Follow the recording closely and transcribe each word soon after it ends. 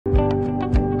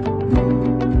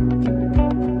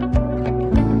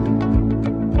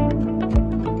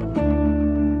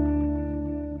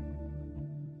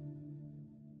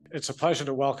it's a pleasure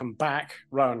to welcome back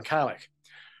Rowan Callick.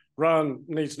 Rowan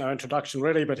needs no introduction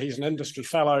really, but he's an industry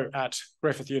fellow at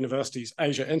Griffith University's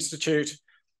Asia Institute.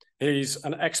 He's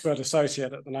an expert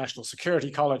associate at the National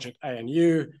Security College at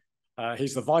ANU.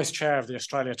 He's the vice chair of the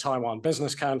Australia-Taiwan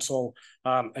Business Council.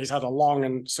 He's had a long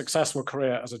and successful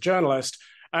career as a journalist,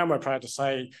 and we're proud to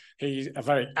say he's a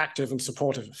very active and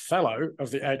supportive fellow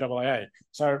of the AIIA.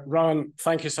 So, Rowan,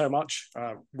 thank you so much.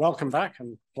 Welcome back,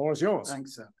 and the floor is yours.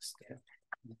 Thanks, Steve.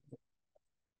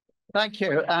 Thank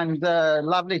you, and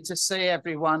lovely to see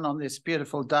everyone on this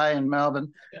beautiful day in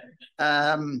Melbourne.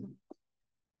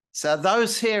 So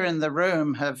those here in the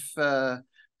room have,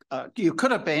 you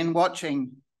could have been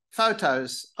watching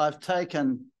photos I've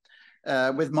taken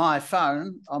with my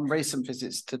phone on recent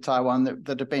visits to Taiwan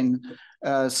that have been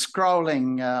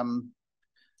scrolling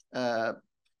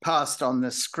past on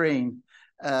the screen,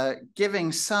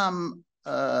 giving some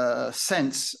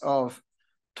sense of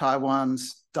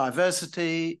Taiwan's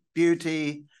diversity,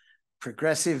 beauty,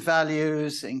 progressive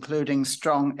values, including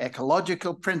strong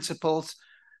ecological principles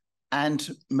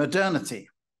and modernity.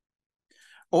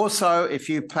 Also, if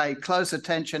you pay close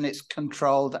attention, it's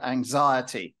controlled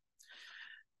anxiety.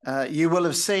 You will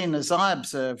have seen, as I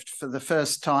observed for the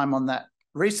first time on that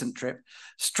recent trip,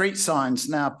 street signs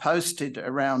now posted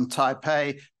around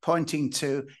Taipei pointing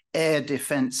to air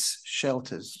defense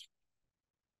shelters.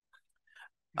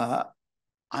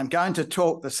 I'm going to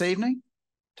talk this evening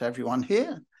to everyone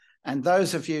here, and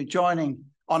those of you joining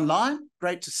online,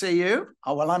 great to see you.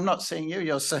 Oh, well, I'm not seeing you,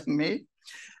 you're seeing me.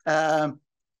 About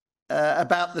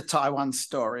the Taiwan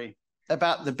story,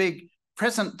 about the big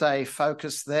present day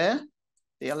focus there,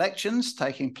 the elections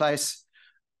taking place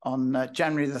on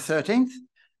January the 13th,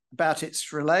 about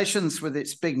its relations with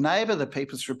its big neighbor, the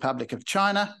People's Republic of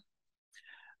China,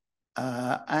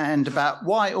 and about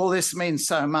why all this means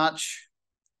so much,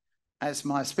 as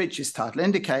my speech's title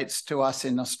indicates, to us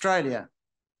in Australia.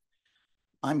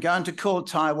 I'm going to call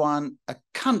Taiwan a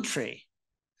country.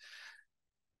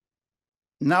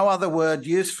 No other word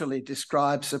usefully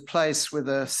describes a place with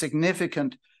a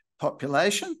significant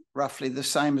population, roughly the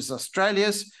same as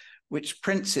Australia's, which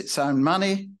prints its own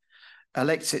money,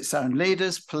 elects its own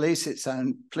leaders, polices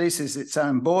its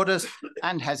own borders,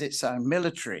 and has its own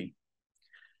military.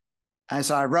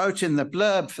 As I wrote in the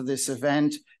blurb for this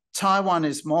event, Taiwan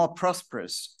is more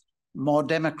prosperous, more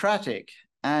democratic,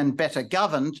 and better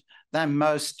governed than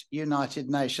most United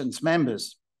Nations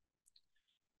members.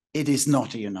 It is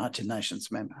not a United Nations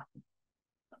member.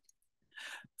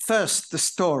 First, the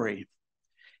story.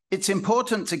 It's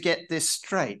important to get this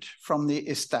straight from the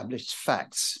established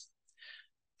facts.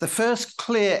 The first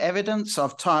clear evidence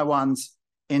of Taiwan's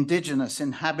indigenous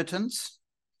inhabitants,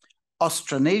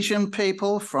 Austronesian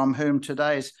people, from whom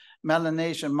today's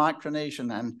Melanesian,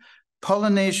 Micronesian, and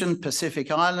Polynesian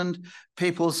Pacific Island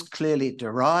peoples clearly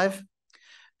derive,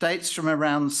 dates from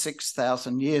around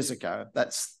 6,000 years ago.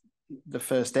 That's the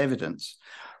first evidence.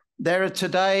 There are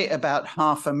today about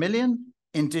 500,000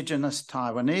 indigenous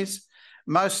Taiwanese,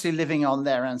 mostly living on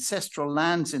their ancestral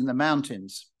lands in the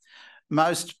mountains.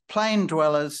 Most plain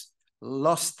dwellers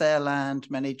lost their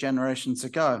land many generations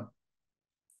ago.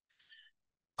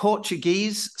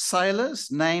 Portuguese sailors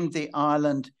named the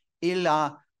island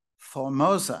Ilha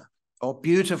Formosa, or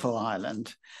Beautiful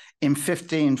Island, in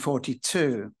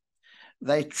 1542.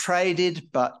 They traded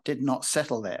but did not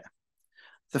settle there.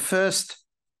 The first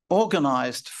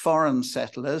organized foreign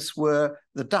settlers were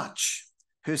the Dutch,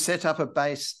 who set up a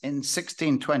base in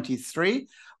 1623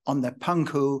 on the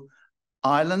Penghu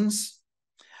Islands,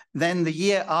 then the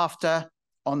year after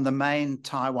on the main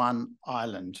Taiwan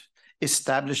island,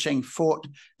 establishing Fort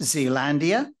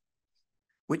Zeelandia,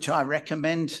 which I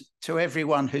recommend to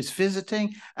everyone who's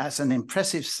visiting as an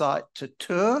impressive site to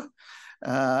tour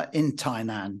in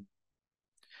Tainan.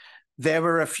 There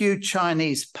were a few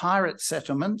Chinese pirate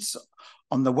settlements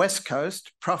on the west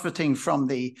coast, profiting from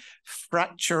the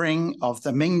fracturing of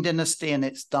the Ming Dynasty in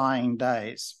its dying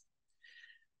days.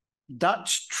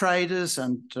 Dutch traders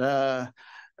and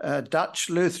Dutch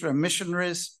Lutheran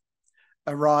missionaries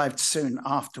arrived soon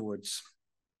afterwards.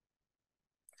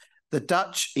 The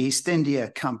Dutch East India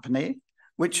Company,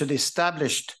 which had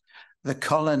established the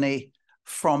colony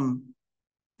from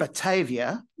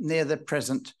Batavia near the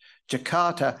present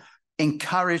Jakarta,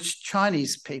 encouraged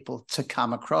Chinese people to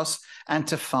come across and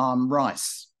to farm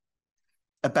rice.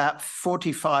 About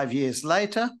 45 years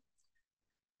later,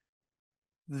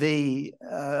 the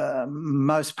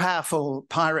most powerful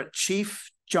pirate chief,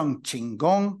 Zheng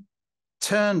Qinggong,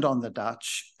 turned on the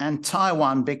Dutch, and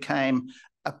Taiwan became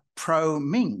a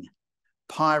pro-Ming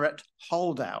pirate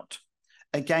holdout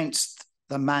against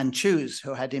the Manchus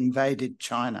who had invaded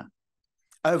China.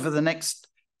 Over the next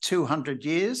 200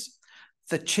 years,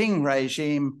 the Qing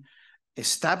regime,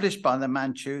 established by the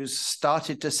Manchus,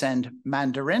 started to send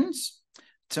mandarins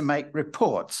to make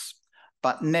reports,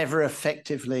 but never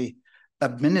effectively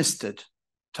administered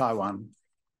Taiwan.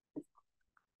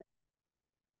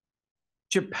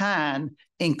 Japan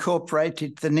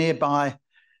incorporated the nearby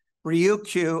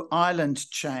Ryukyu Island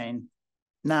chain,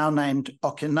 now named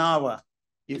Okinawa.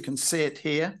 You can see it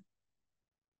here.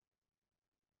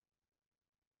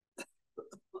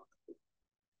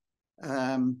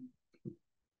 In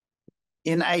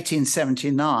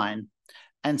 1879,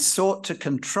 and sought to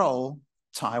control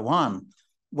Taiwan,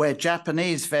 where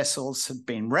Japanese vessels had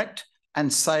been wrecked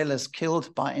and sailors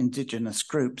killed by indigenous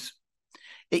groups.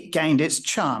 It gained its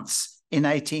chance in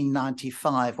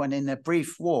 1895 when, in a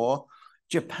brief war,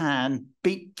 Japan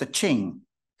beat the Qing,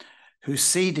 who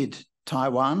ceded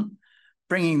Taiwan,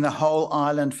 bringing the whole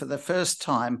island for the first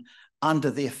time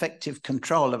under the effective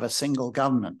control of a single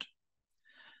government.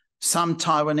 Some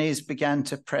Taiwanese began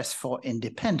to press for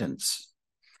independence,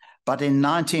 but in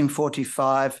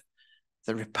 1945,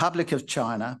 the Republic of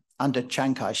China, under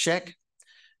Chiang Kai-shek,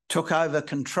 took over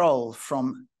control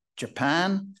from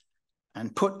Japan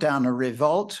and put down a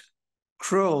revolt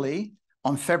cruelly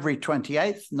on February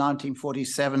 28th,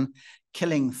 1947,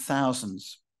 killing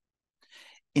thousands.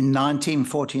 In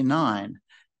 1949,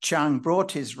 Chiang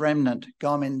brought his remnant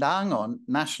Kuomintang, or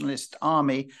nationalist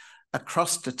army,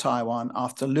 across to Taiwan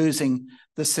after losing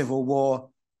the civil war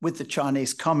with the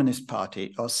Chinese Communist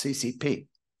Party, or CCP.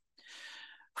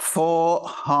 4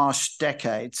 harsh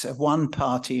decades of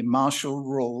one-party martial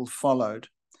rule followed.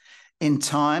 In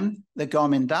time, the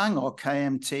Kuomintang, or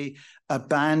KMT,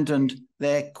 abandoned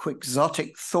their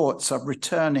quixotic thoughts of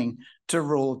returning to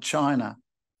rule China.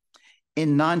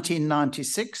 In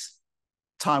 1996,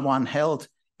 Taiwan held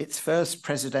its first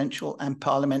presidential and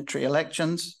parliamentary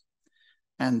elections,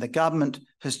 and the government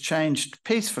has changed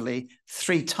peacefully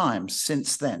 3 times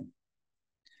since then.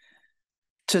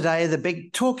 Today, the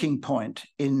big talking point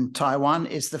in Taiwan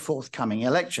is the forthcoming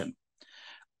election.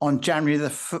 On January the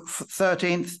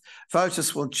 13th,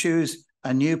 voters will choose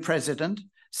a new president,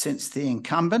 since the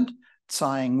incumbent,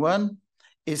 Tsai Ing-wen,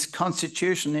 is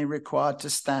constitutionally required to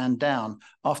stand down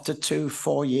after 2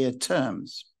 4-year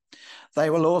terms. They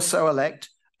will also elect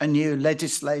a new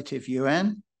legislative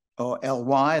yuan, or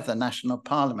LY, the national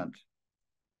parliament.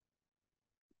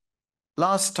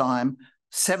 Last time,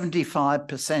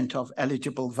 75% of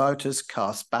eligible voters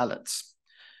cast ballots,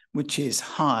 which is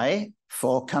high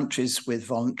for countries with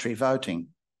voluntary voting.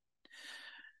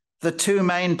 The 2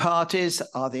 main parties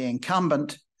are the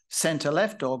incumbent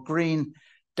centre-left or Green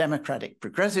Democratic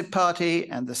Progressive Party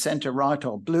and the centre-right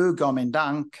or Blue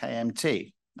Kuomintang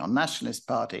KMT, or Nationalist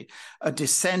Party, a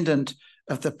descendant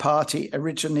of the party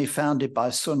originally founded by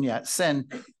Sun Yat-sen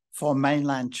for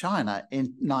mainland China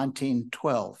in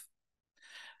 1912.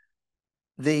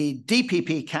 The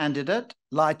DPP candidate,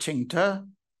 Lai Ching-te,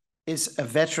 is a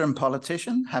veteran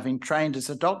politician, having trained as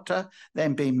a doctor,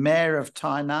 then been mayor of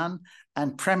Tainan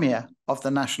and premier of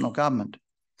the national government.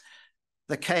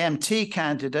 The KMT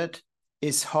candidate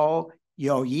is Ho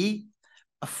Yo-yi,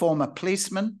 a former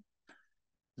policeman,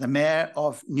 the mayor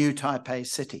of New Taipei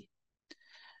City.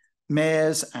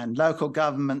 Mayors and local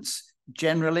governments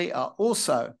generally are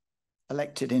also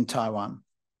elected in Taiwan.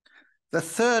 The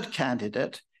third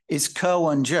candidate is Ke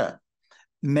Wen-je,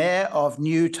 mayor of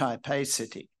New Taipei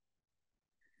City.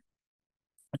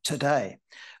 Today,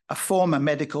 a former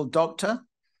medical doctor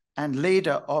and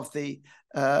leader of the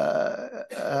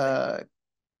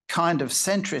kind of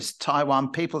centrist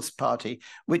Taiwan People's Party,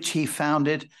 which he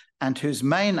founded and whose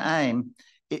main aim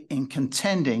in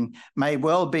contending may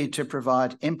well be to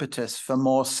provide impetus for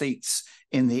more seats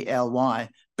in the LY,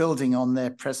 building on their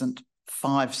present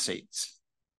 5 seats.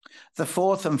 The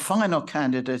fourth and final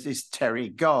candidate is Terry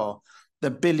Goh,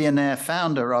 the billionaire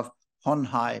founder of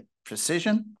Honhai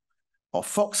Precision, or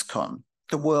Foxconn,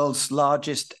 the world's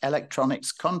largest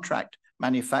electronics contract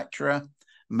manufacturer,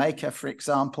 maker, for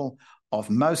example, of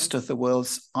most of the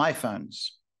world's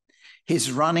iPhones.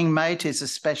 His running mate is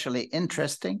especially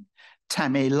interesting,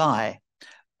 Tammy Lai,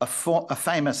 a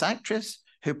famous actress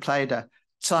who played a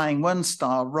Tsai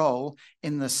Ing-wen-style role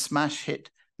in the smash hit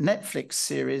Netflix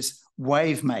series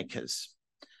Wavemakers.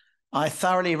 I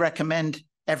thoroughly recommend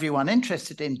everyone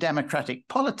interested in democratic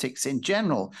politics in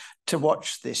general to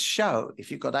watch this show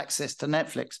if you've got access to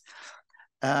Netflix.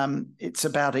 It's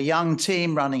about a young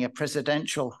team running a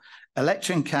presidential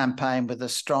election campaign with a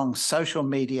strong social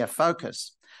media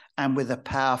focus and with a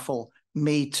powerful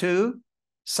Me Too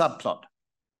subplot.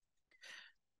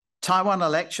 Taiwan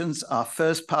elections are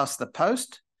first past the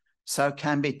post, so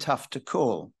can be tough to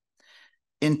call.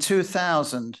 In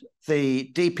 2000,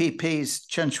 the DPP's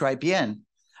Chen Shui-bian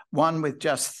won with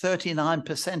just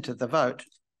 39% of the vote,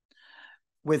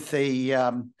 with the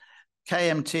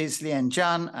KMT's Lien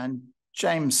Zhan and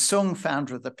James Soong,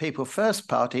 founder of the People First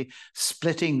Party,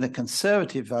 splitting the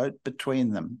Conservative vote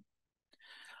between them.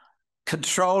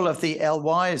 Control of the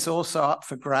LY is also up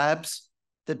for grabs.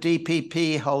 The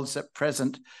DPP holds at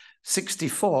present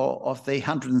 64 of the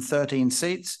 113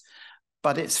 seats,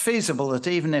 but it's feasible that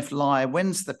even if Lai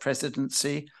wins the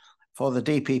presidency for the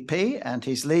DPP, and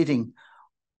he's leading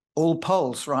all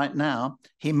polls right now,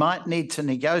 he might need to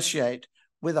negotiate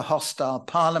with a hostile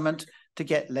parliament to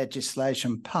get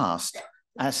legislation passed,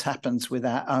 as happens with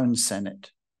our own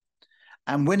Senate.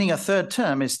 And winning a third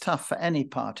term is tough for any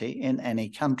party in any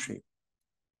country.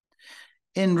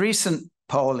 In recent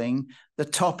polling, the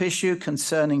top issue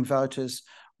concerning voters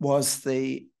was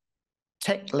the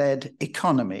tech-led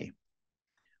economy,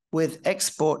 with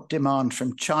export demand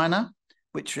from China,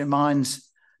 which remains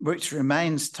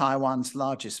Taiwan's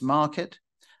largest market,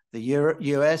 the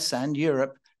US and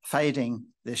Europe fading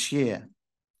this year.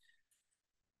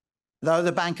 Though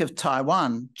the Bank of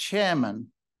Taiwan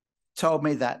chairman told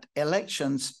me that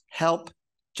elections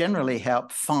generally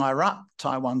help fire up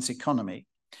Taiwan's economy,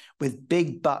 with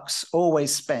big bucks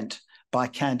always spent by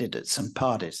candidates and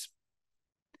parties.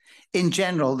 In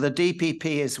general, the DPP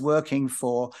is working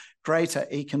for greater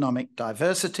economic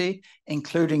diversity,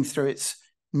 including through its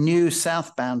new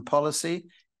southbound policy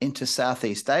into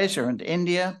Southeast Asia and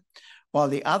India, while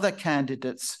the other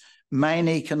candidates' main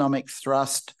economic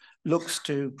thrust looks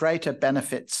to greater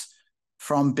benefits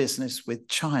from business with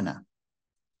China.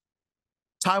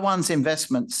 Taiwan's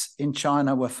investments in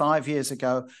China were 5 years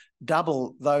ago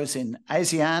double those in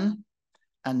ASEAN,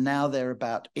 and now they're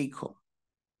about equal.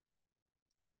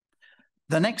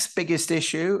 The next biggest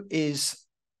issue is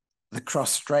the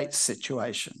cross-strait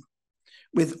situation,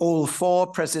 with all 4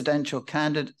 presidential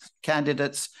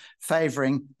candidates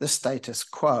favouring the status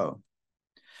quo.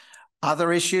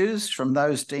 Other issues, from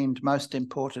those deemed most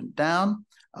important down,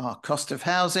 are cost of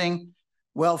housing,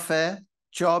 welfare,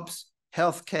 jobs,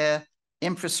 healthcare,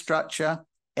 infrastructure,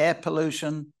 air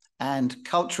pollution, and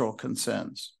cultural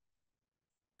concerns.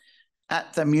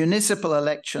 At the municipal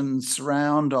elections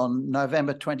round on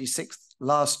November 26th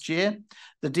last year,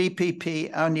 the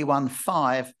DPP only won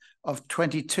 5 of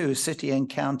 22 city and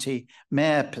county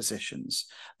mayor positions,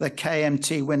 the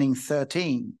KMT winning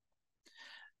 13.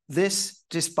 This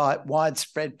despite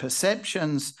widespread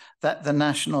perceptions that the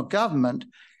national government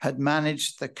had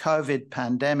managed the COVID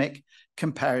pandemic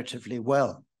comparatively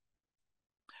well.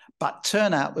 But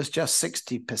turnout was just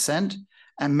 60%,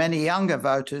 and many younger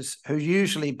voters who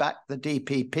usually back the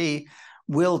DPP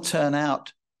will turn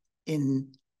out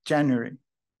in January.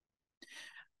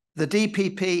 The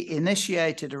DPP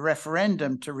initiated a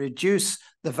referendum to reduce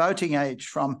the voting age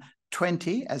from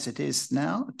 20, as it is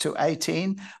now, to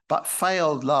 18, but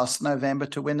failed last November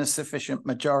to win a sufficient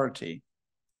majority.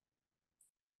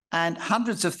 And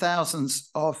hundreds of thousands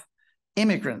of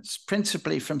immigrants,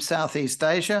 principally from Southeast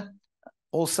Asia,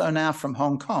 also now from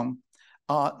Hong Kong,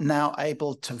 are now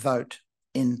able to vote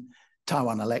in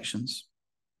Taiwan elections.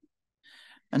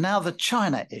 And now the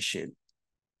China issue.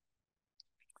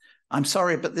 I'm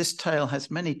sorry, but this tale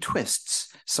has many twists,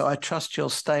 so I trust you'll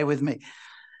stay with me.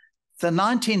 The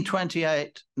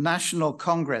 1928 National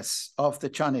Congress of the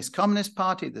Chinese Communist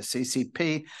Party, the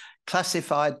CCP,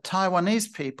 classified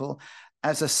Taiwanese people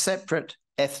as a separate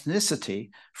ethnicity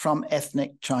from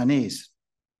ethnic Chinese.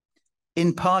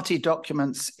 In party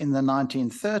documents in the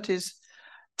 1930s,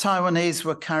 Taiwanese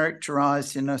were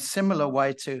characterized in a similar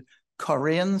way to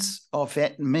Koreans or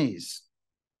Vietnamese.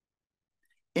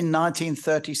 In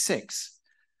 1936,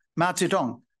 Mao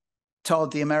Zedong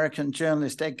told the American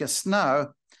journalist Edgar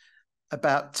Snow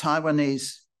about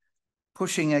Taiwanese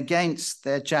pushing against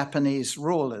their Japanese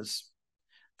rulers,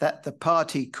 that the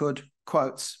party could,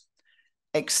 quotes,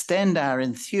 extend our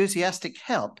enthusiastic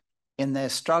help in their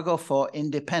struggle for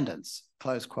independence,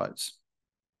 close quotes.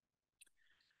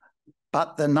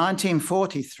 But the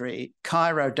 1943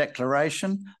 Cairo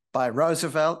Declaration by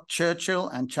Roosevelt, Churchill,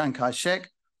 and Chiang Kai-shek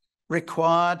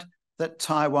required that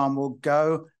Taiwan will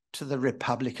go to the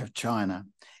Republic of China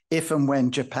if and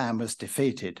when Japan was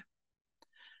defeated.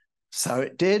 So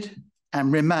it did,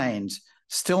 and remains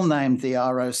still named the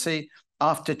ROC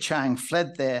after Chiang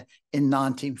fled there in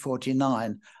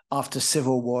 1949 after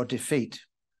Civil War defeat.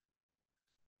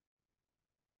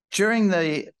 During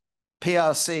the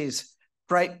PRC's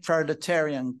Great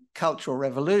Proletarian Cultural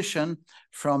Revolution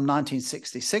from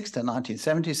 1966 to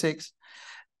 1976,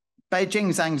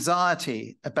 Beijing's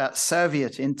anxiety about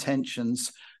Soviet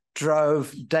intentions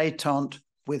drove détente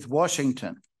with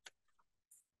Washington.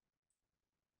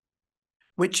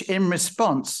 which in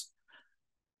response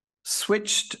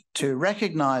switched to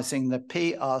recognizing the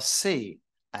PRC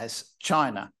as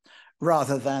China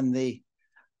rather than the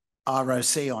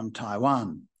ROC on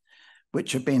Taiwan,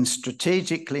 which have been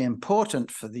strategically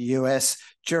important for the US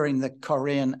during the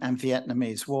Korean and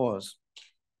Vietnamese wars.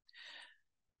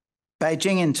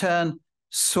 Beijing, in turn,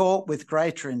 sought with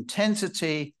greater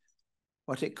intensity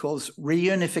what it calls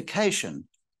reunification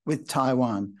with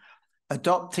Taiwan,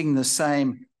 adopting the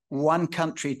same one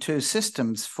country, two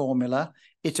systems formula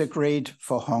it agreed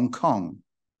for Hong Kong.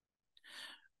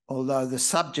 Although the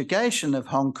subjugation of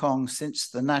Hong Kong since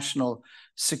the national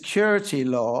security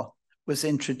law was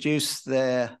introduced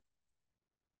there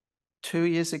 2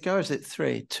 years ago, is it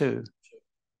three? Two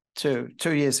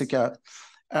years ago,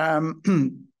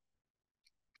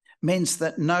 means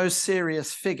that no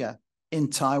serious figure in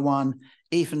Taiwan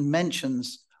even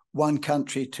mentions one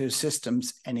country, two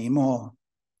systems anymore.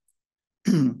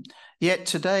 Yet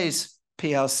today's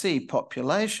PRC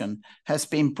population has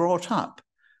been brought up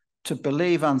to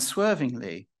believe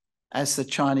unswervingly, as the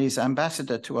Chinese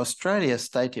ambassador to Australia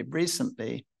stated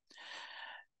recently,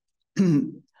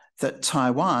 that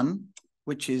Taiwan,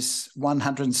 which is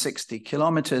 160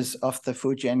 kilometers off the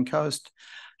Fujian coast,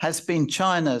 has been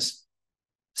China's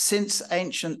since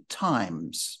ancient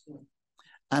times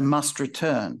and must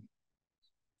return.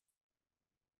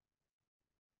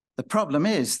 The problem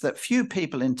is that few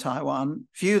people in Taiwan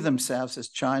view themselves as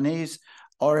Chinese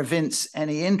or evince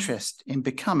any interest in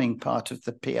becoming part of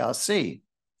the PRC,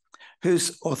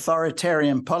 whose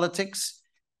authoritarian politics,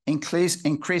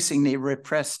 increasingly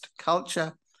repressed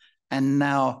culture, and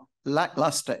now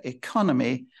lackluster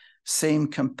economy seem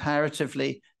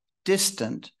comparatively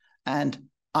distant and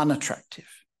unattractive.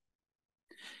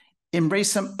 In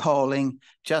recent polling,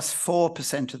 just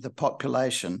 4% of the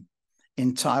population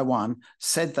in Taiwan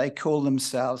said they call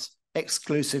themselves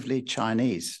exclusively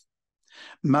Chinese.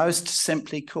 Most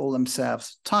simply call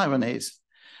themselves Taiwanese,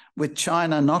 with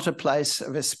China not a place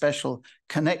of especial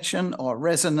connection or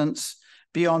resonance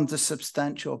beyond the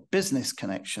substantial business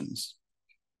connections.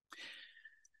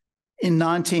 In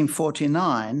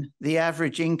 1949, the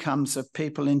average incomes of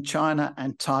people in China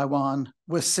and Taiwan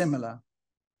were similar.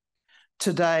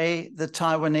 Today, the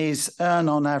Taiwanese earn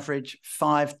on average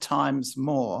 5 times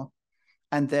more,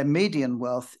 and their median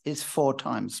wealth is 4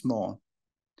 times more.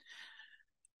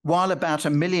 While about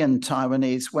 1 million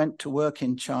Taiwanese went to work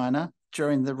in China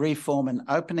during the reform and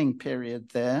opening period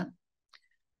there,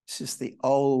 this is the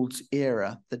old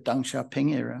era, the Deng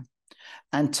Xiaoping era,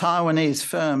 and Taiwanese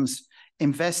firms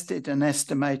invested an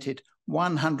estimated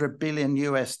 $100 billion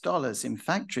in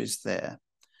factories there,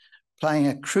 playing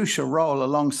a crucial role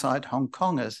alongside Hong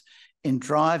Kongers in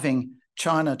driving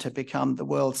China to become the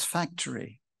world's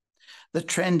factory. The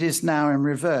trend is now in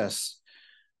reverse,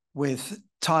 with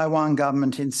Taiwan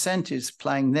government incentives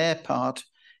playing their part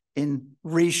in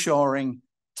reshoring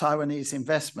Taiwanese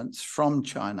investments from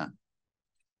China.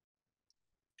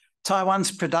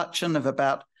 Taiwan's production of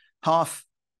about half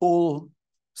all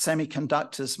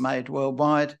semiconductors made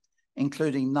worldwide,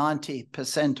 including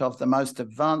 90% of the most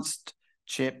advanced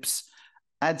chips,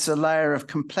 adds a layer of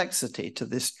complexity to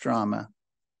this drama.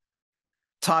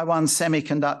 Taiwan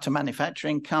Semiconductor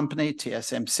Manufacturing Company,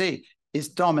 TSMC, is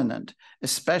dominant,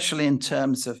 especially in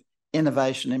terms of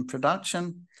innovation in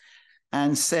production,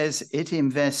 and says it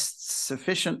invests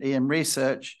sufficiently in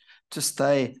research to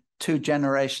stay 2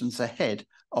 generations ahead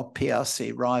of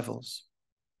PRC rivals.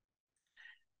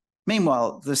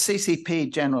 Meanwhile, the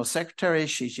CCP General Secretary,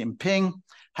 Xi Jinping,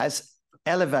 has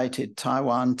elevated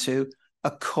Taiwan to a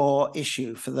core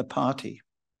issue for the party.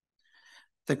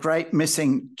 The great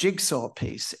missing jigsaw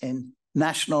piece in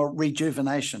national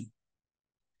rejuvenation.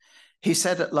 He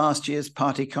said at last year's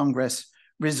party congress,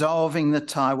 resolving the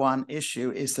Taiwan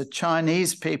issue is the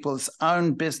Chinese people's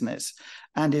own business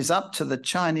and is up to the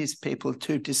Chinese people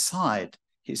to decide,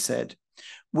 he said.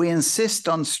 We insist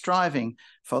on striving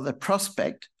for the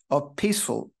prospect of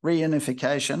peaceful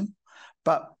reunification,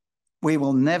 but we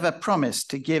will never promise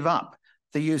to give up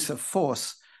the use of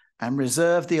force and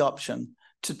reserve the option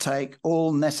to take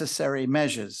all necessary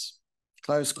measures,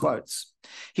 close quotes.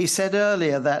 He said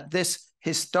earlier that this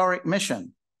historic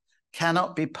mission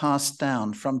cannot be passed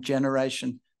down from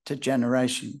generation to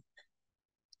generation.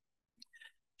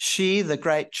 Xi, the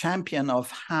great champion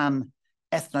of Han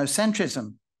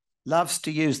ethnocentrism, loves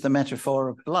to use the metaphor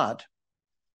of blood.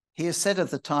 He has said of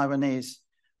the Taiwanese,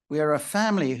 we are a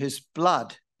family whose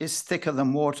blood is thicker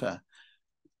than water,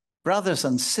 brothers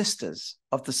and sisters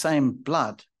of the same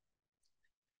blood.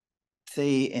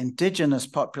 The indigenous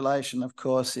population, of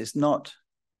course, is not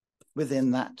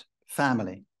within that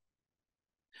family.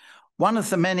 One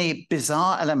of the many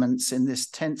bizarre elements in this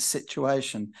tense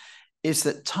situation is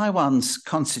that Taiwan's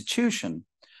constitution,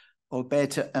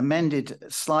 albeit amended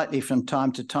slightly from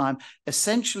time to time,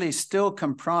 essentially still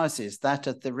comprises that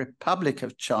of the Republic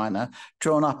of China,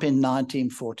 drawn up in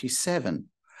 1947.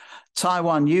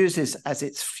 Taiwan uses as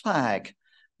its flag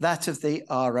that of the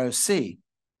ROC,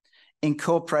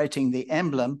 incorporating the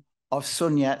emblem of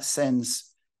Sun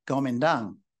Yat-sen's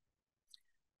Kuomintang.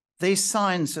 These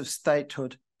signs of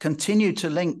statehood continue to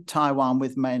link Taiwan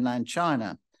with mainland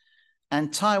China,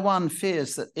 and Taiwan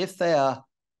fears that if they are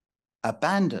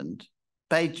abandoned,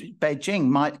 Beijing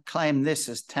might claim this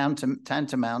as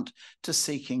tantamount to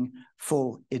seeking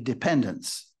full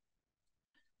independence.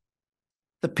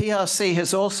 The PRC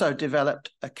has also developed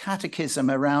a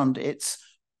catechism around its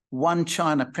One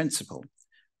China principle,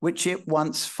 which it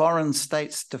wants foreign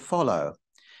states to follow,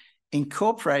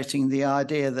 incorporating the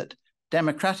idea that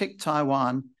democratic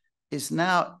Taiwan is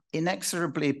now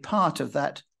inexorably part of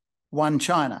that One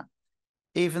China,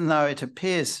 even though it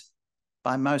appears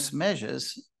by most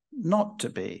measures not to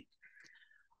be.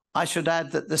 I should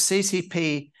add that the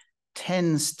CCP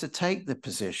tends to take the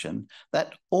position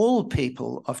that all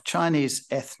people of Chinese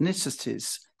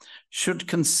ethnicities should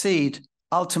concede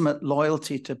ultimate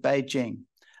loyalty to Beijing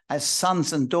as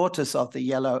sons and daughters of the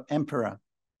Yellow Emperor,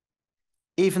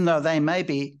 even though they may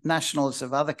be nationals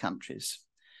of other countries,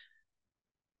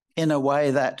 in a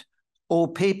way that all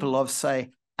people of, say,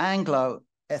 Anglo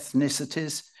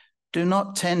ethnicities do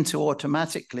not tend to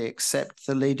automatically accept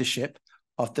the leadership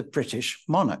of the British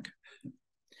monarch.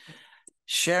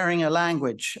 Sharing a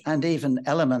language and even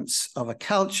elements of a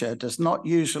culture does not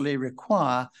usually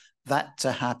require that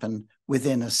to happen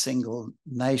within a single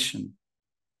nation.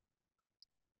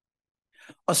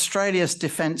 Australia's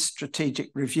Defence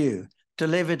Strategic Review,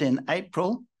 delivered in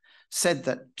April, said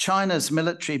that China's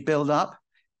military build-up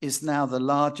is now the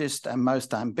largest and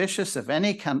most ambitious of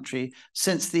any country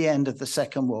since the end of the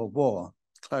Second World War,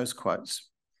 close quotes.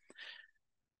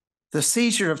 The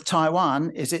seizure of Taiwan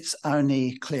is its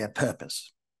only clear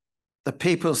purpose. The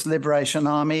People's Liberation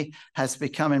Army has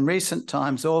become in recent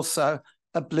times also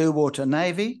a blue water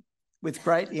navy with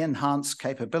greatly enhanced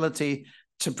capability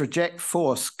to project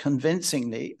force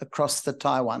convincingly across the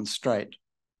Taiwan Strait.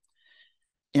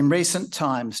 In recent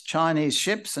times, Chinese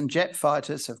ships and jet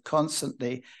fighters have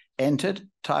constantly entered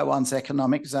Taiwan's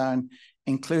economic zone,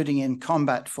 including in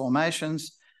combat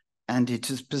formations, and it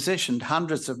has positioned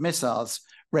hundreds of missiles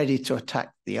ready to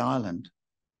attack the island.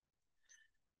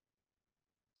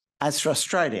 As for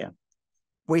Australia,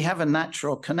 we have a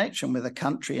natural connection with a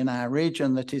country in our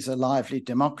region that is a lively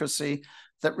democracy,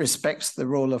 that respects the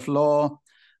rule of law,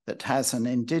 that has an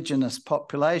Indigenous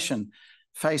population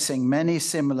facing many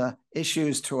similar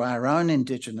issues to our own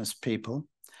Indigenous people,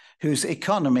 whose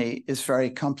economy is very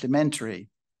complementary.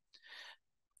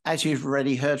 As you've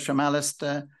already heard from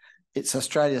Alistair, it's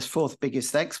Australia's fourth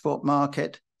biggest export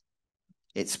market.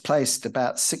 It's placed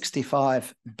about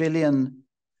 65 billion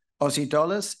Aussie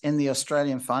dollars in the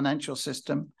Australian financial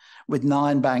system, with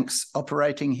 9 banks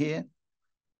operating here.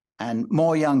 And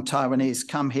more young Taiwanese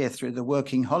come here through the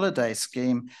working holiday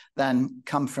scheme than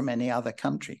come from any other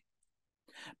country.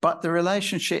 But the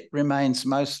relationship remains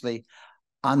mostly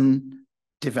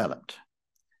undeveloped,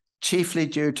 chiefly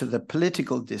due to the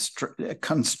political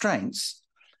constraints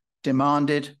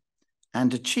demanded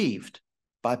and achieved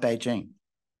by Beijing.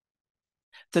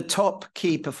 The top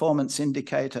key performance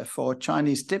indicator for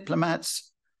Chinese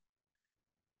diplomats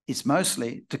is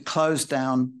mostly to close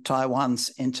down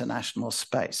Taiwan's international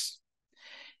space.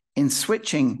 In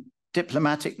switching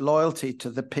diplomatic loyalty to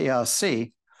the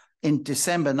PRC, in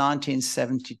December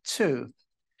 1972,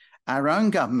 our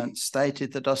own government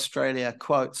stated that Australia,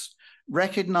 quotes,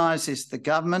 recognises the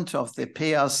government of the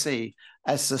PRC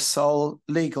as the sole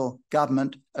legal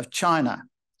government of China,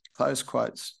 close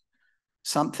quotes,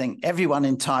 something everyone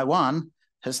in Taiwan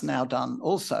has now done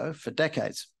also for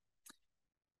decades.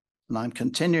 And I'm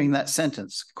continuing that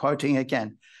sentence, quoting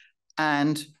again,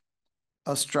 and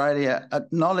Australia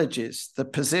acknowledges the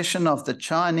position of the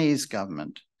Chinese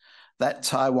government that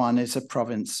Taiwan is a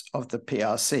province of the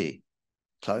PRC,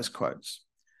 close quotes.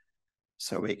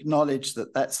 So we acknowledge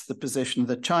that that's the position of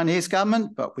the Chinese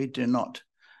government, but we do not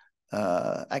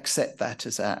accept that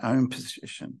as our own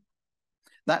position.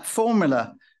 That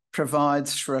formula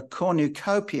provides for a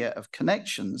cornucopia of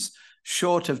connections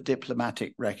short of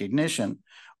diplomatic recognition,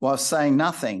 while saying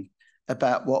nothing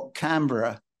about what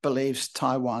Canberra believes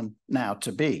Taiwan now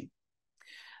to be.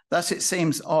 Thus, it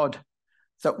seems odd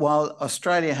that while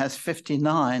Australia has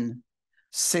 59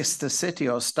 sister city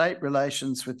or state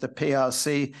relations with the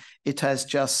PRC, it has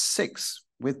just 6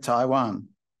 with Taiwan.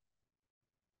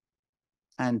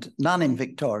 and none in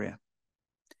Victoria.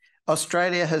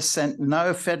 Australia has sent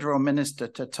no federal minister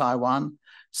to Taiwan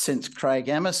since Craig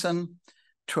Emerson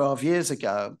 12 years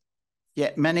ago,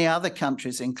 yet many other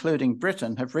countries, including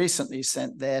Britain, have recently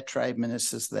sent their trade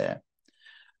ministers there.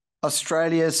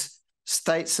 Australia's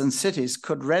states and cities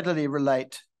could readily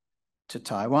relate to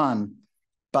Taiwan,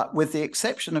 but with the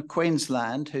exception of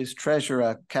Queensland, whose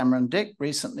Treasurer Cameron Dick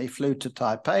recently flew to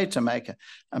Taipei to make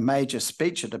a major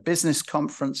speech at a business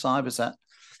conference I was at,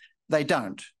 they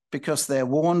don't, because they're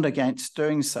warned against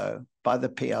doing so by the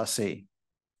PRC.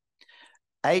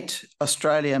 8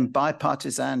 Australian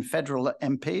bipartisan federal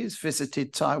MPs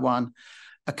visited Taiwan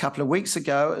a couple of weeks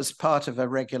ago as part of a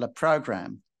regular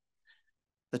program.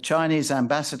 The Chinese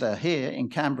ambassador here in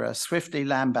Canberra swiftly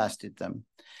lambasted them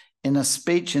in a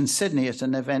speech in Sydney at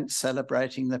an event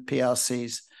celebrating the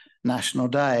PRC's National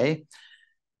Day,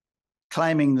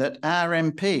 claiming that our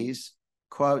MPs,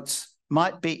 quotes,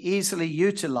 might be easily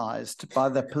utilised by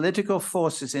the political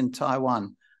forces in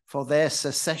Taiwan for their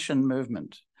secession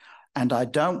movement. And I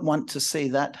don't want to see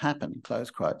that happen,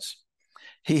 close quotes.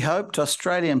 He hoped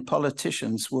Australian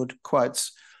politicians would,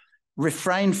 quotes,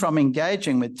 refrain from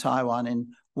engaging with Taiwan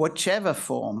in whichever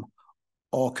form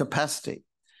or capacity.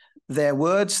 Their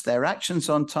words, their actions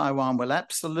on Taiwan will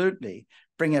absolutely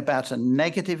bring about a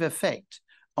negative effect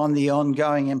on the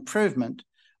ongoing improvement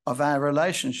of our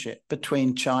relationship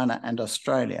between China and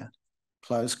Australia,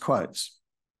 close quotes.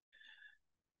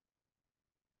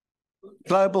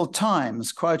 Global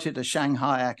Times quoted a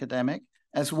Shanghai academic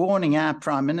as warning our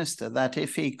Prime Minister that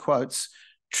if he, quotes,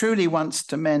 truly wants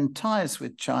to mend ties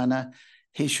with China,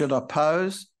 he should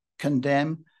oppose,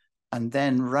 condemn, and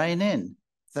then rein in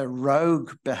the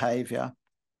rogue behaviour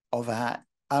of our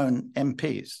own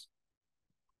MPs.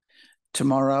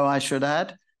 Tomorrow, I should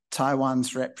add,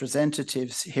 Taiwan's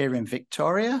representatives here in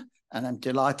Victoria, and I'm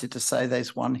delighted to say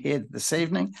there's one here this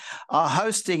evening, are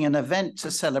hosting an event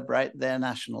to celebrate their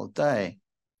National Day.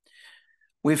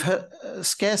 We've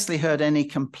scarcely heard any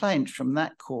complaint from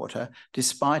that quarter,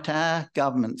 despite our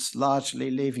governments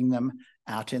largely leaving them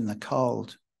out in the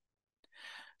cold.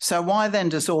 So why then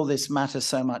does all this matter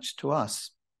so much to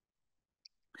us?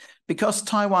 Because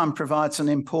Taiwan provides an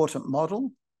important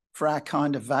model for our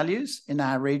kind of values in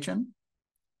our region.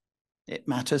 It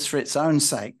matters for its own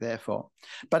sake, therefore.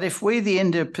 But if we, the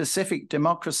Indo-Pacific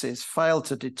democracies, fail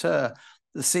to deter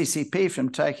the CCP from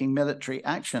taking military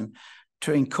action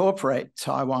to incorporate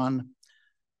Taiwan,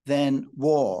 then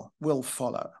war will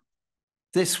follow.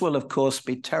 This will, of course,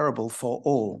 be terrible for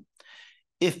all.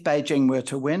 If Beijing were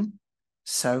to win,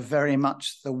 so very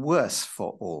much the worse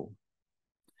for all.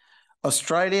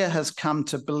 Australia has come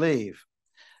to believe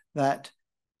that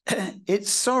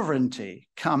its sovereignty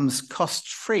comes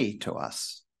cost-free to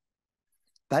us.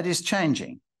 That is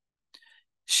changing.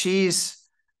 Xi's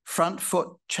front-foot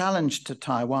challenge to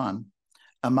Taiwan,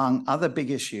 among other big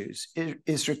issues,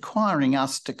 is requiring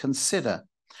us to consider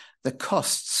the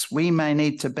costs we may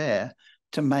need to bear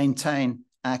to maintain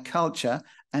our culture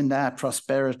and our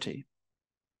prosperity.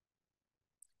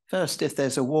 First, if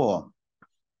there's a war.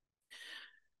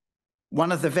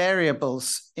 One of the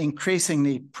variables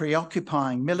increasingly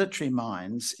preoccupying military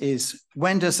minds is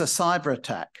when does a cyber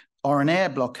attack or an air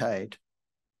blockade,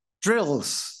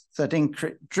 drills,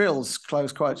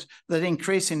 close quotes, that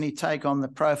increasingly take on the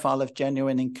profile of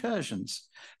genuine incursions,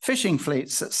 fishing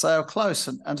fleets that sail close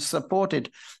and are supported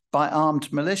by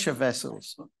armed militia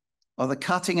vessels, or the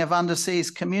cutting of undersea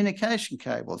communication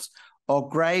cables, or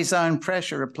grey zone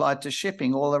pressure applied to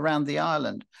shipping all around the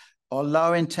island, or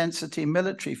low-intensity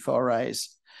military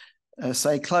forays,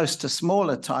 say close to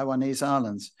smaller Taiwanese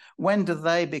islands. When do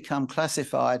they become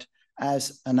classified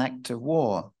as an act of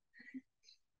war?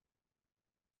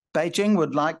 Beijing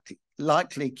would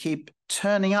likely keep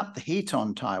turning up the heat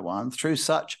on Taiwan through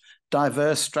such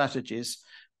diverse strategies,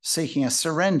 seeking a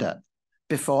surrender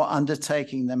before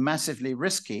undertaking the massively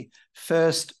risky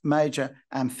first major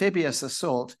amphibious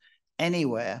assault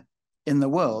anywhere in the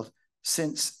world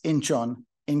since Incheon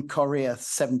in Korea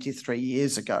 73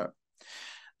 years ago.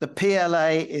 The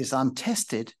PLA is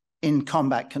untested in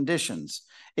combat conditions.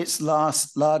 Its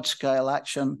last large-scale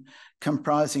action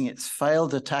comprising its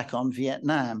failed attack on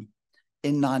Vietnam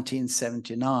in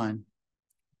 1979.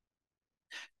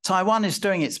 Taiwan is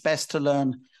doing its best to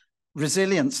learn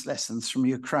resilience lessons from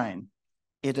Ukraine.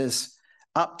 It has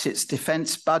upped its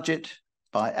defense budget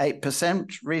by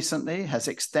 8% recently, has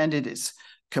extended its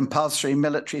compulsory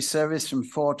military service from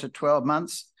 4 to 12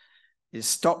 months, is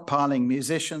stockpiling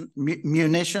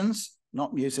munitions,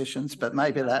 not musicians, but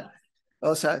maybe that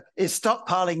also, is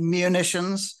stockpiling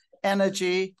munitions,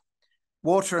 energy,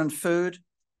 water and food,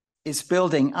 is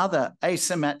building other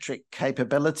asymmetric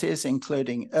capabilities,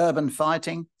 including urban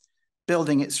fighting,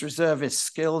 building its reservist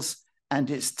skills and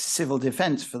its civil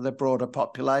defence for the broader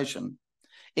population.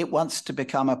 It wants to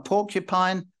become a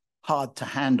porcupine, hard to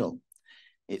handle.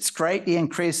 It's greatly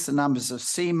increased the numbers of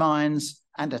sea mines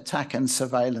and attack and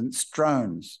surveillance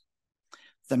drones.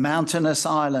 The mountainous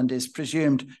island is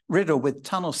presumed riddled with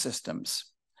tunnel systems.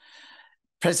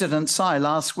 President Tsai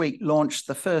last week launched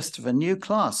the first of a new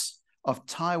class of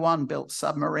Taiwan-built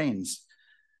submarines.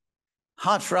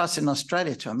 Hard for us in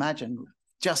Australia to imagine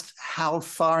just how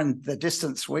far in the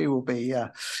distance we will be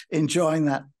enjoying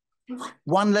that.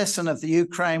 One lesson of the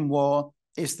Ukraine war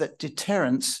is that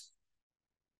deterrence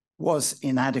was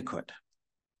inadequate.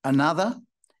 Another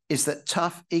is that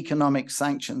tough economic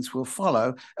sanctions will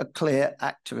follow a clear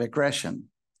act of aggression.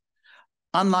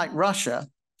 Unlike Russia,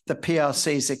 the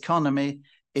PRC's economy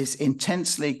is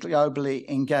intensely globally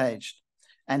engaged,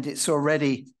 and it's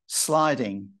already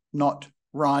sliding, not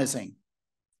rising.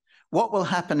 What will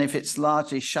happen if it's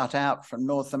largely shut out from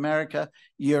North America,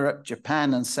 Europe,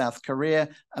 Japan, and South Korea,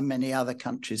 and many other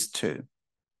countries too?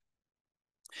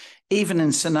 Even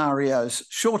in scenarios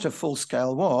short of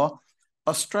full-scale war,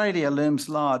 Australia looms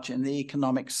large in the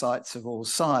economic sights of all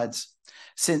sides,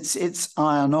 since its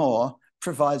iron ore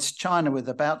provides China with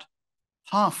about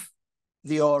half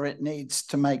the ore it needs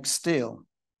to make steel,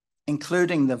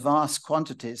 including the vast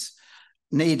quantities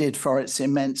needed for its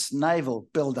immense naval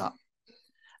buildup.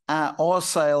 Our ore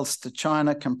sales to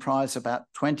China comprise about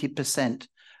 20%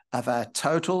 of our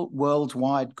total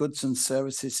worldwide goods and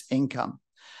services income,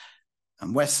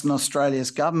 and Western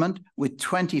Australia's government with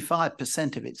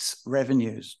 25% of its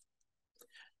revenues.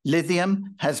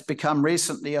 Lithium has become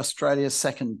recently Australia's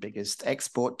second biggest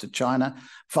export to China,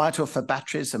 vital for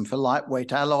batteries and for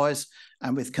lightweight alloys,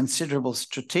 and with considerable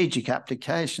strategic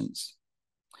applications.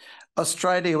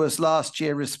 Australia was last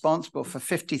year responsible for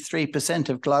 53%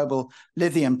 of global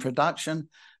lithium production,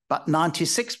 but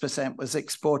 96% was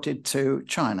exported to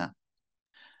China.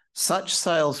 Such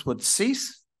sales would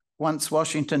cease once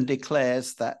Washington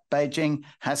declares that Beijing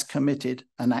has committed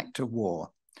an act of war.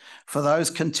 For those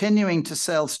continuing to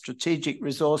sell strategic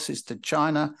resources to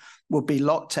China will be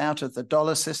locked out of the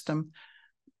dollar system,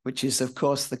 which is, of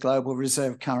course, the global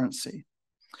reserve currency.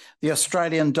 The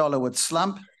Australian dollar would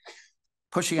slump,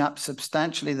 pushing up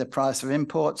substantially the price of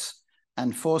imports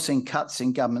and forcing cuts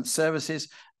in government services,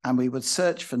 and we would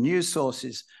search for new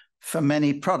sources for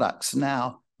many products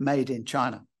now made in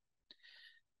China.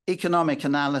 Economic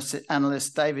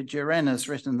analyst David Duren has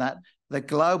written that the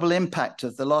global impact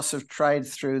of the loss of trade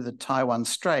through the Taiwan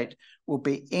Strait will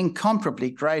be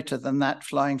incomparably greater than that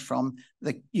flowing from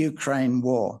the Ukraine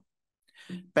war.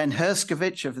 Ben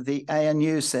Herskovich of the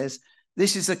ANU says,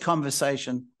 this is a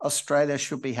conversation Australia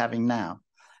should be having now.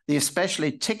 The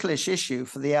especially ticklish issue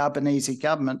for the Albanese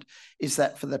government is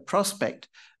that for the prospect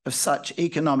of such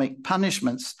economic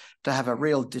punishments to have a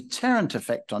real deterrent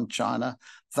effect on China,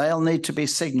 they'll need to be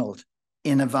signalled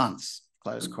in advance,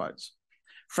 close quotes.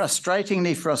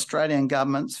 Frustratingly for Australian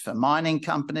governments, for mining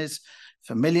companies,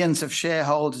 for millions of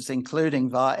shareholders, including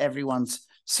via everyone's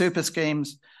super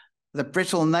schemes, the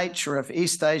brittle nature of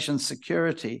East Asian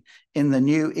security in the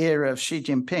new era of Xi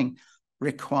Jinping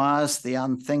requires the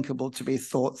unthinkable to be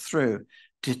thought through,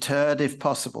 deterred if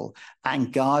possible,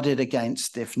 and guarded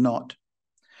against if not.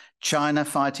 China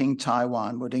fighting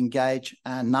Taiwan would engage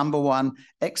our #1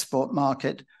 export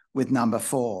market with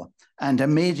 #4 and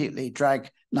immediately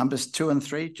drag numbers 2 and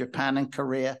 3, Japan and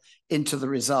Korea, into the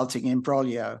resulting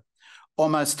imbroglio.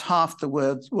 Almost half the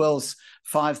world's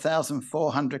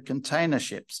 5,400 container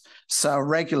ships sail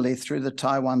regularly through the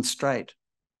Taiwan Strait.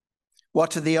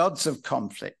 What are the odds of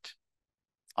conflict?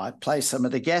 I'd place them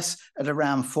at a guess at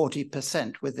around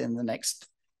 40% within the next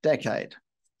decade.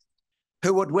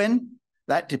 Who would win?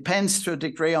 That depends to a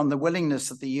degree on the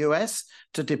willingness of the US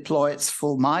to deploy its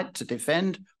full might to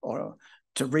defend or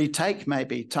to retake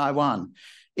maybe Taiwan.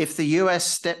 If the US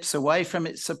steps away from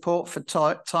its support for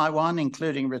Taiwan,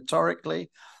 including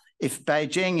rhetorically, if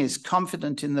Beijing is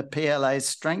confident in the PLA's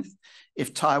strength,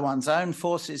 if Taiwan's own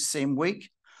forces seem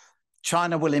weak,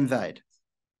 China will invade.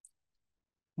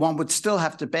 One would still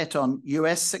have to bet on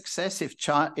US success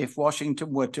if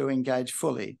Washington were to engage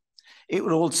fully. It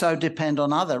would also depend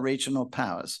on other regional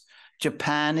powers.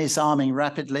 Japan is arming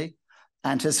rapidly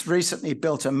and has recently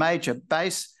built a major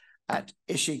base at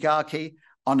Ishigaki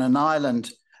on an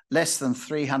island less than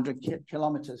 300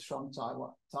 kilometers from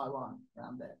Taiwan,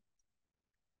 around there.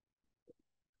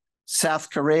 South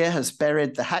Korea has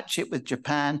buried the hatchet with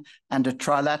Japan, and a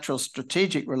trilateral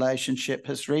strategic relationship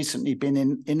has recently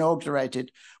been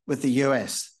inaugurated with the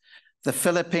US. The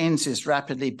Philippines is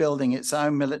rapidly building its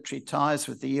own military ties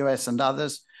with the US and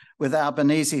others, with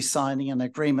Albanese signing an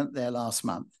agreement there last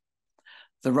month.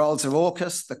 The roles of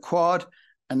AUKUS, the Quad,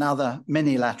 and other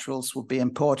minilaterals will be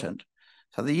important.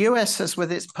 So the US has,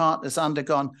 with its partners,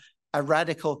 undergone a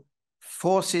radical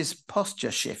forces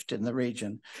posture shift in the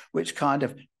region, which kind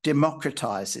of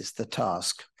democratizes the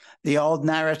task. The old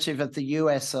narrative of the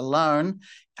US alone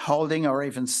holding or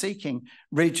even seeking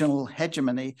regional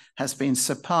hegemony has been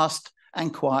surpassed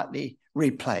and quietly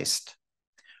replaced.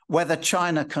 Whether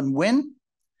China can win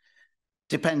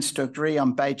depends to agree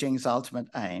on Beijing's ultimate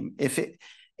aim. If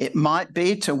it might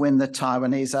be to win the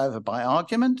Taiwanese over by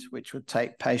argument, which would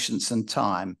take patience and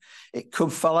time. It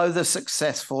could follow the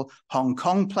successful Hong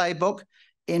Kong playbook,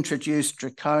 introduce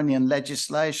draconian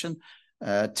legislation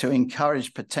to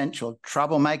encourage potential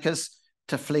troublemakers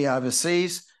to flee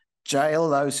overseas, jail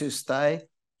those who stay,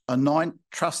 anoint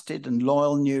trusted and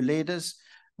loyal new leaders,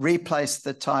 replace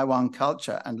the Taiwan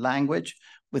culture and language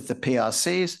with the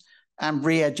PRCs, and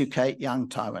re-educate young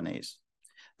Taiwanese.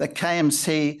 The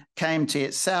KMT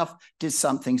itself did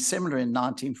something similar in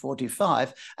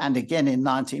 1945 and again in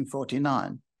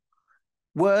 1949.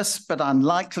 Worse, but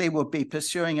unlikely, would be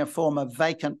pursuing a form of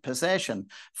vacant possession,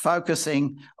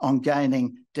 focusing on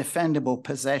gaining defendable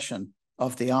possession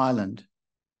of the island.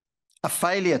 A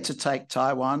failure to take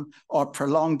Taiwan, or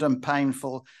prolonged and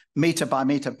painful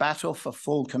meter-by-meter battle for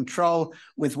full control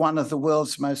with one of the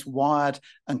world's most wired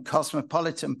and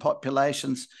cosmopolitan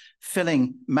populations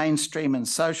filling mainstream and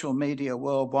social media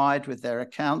worldwide with their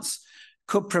accounts,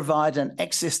 could provide an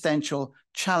existential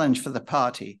challenge for the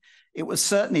party. It would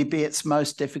certainly be its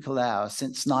most difficult hour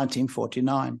since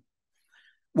 1949.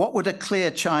 What would a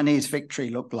clear Chinese victory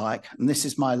look like? And this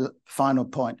is my final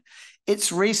point.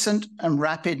 Its recent and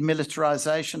rapid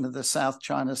militarization of the South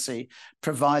China Sea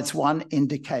provides one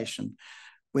indication,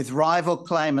 with rival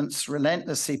claimants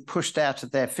relentlessly pushed out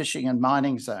of their fishing and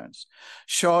mining zones.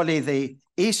 Surely the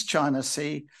East China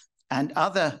Sea and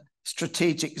other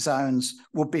strategic zones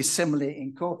will be similarly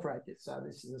incorporated. So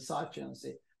this is the South China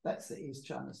Sea, that's the East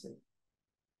China Sea.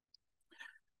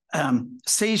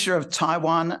 Seizure of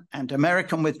Taiwan and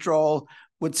American withdrawal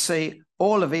would see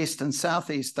all of East and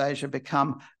Southeast Asia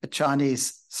become a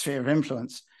Chinese sphere of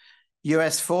influence.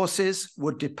 US forces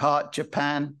would depart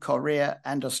Japan, Korea,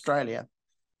 and Australia.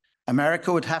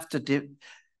 America would have to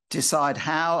decide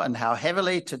how and how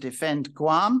heavily to defend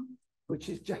Guam, which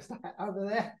is just over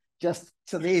there, just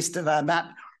to the east of our map,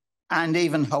 and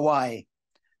even Hawaii.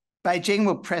 Beijing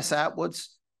will press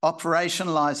outwards,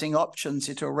 operationalizing options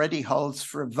it already holds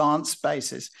for advanced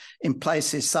bases in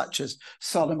places such as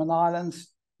Solomon Islands,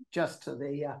 just to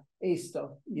the east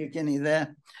of New Guinea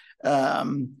there,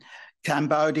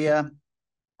 Cambodia,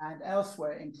 and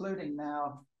elsewhere, including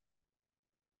now,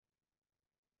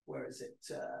 where is it?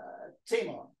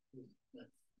 Timor,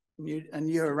 a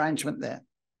new arrangement there.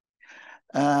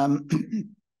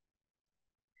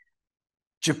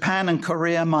 Japan and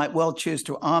Korea might well choose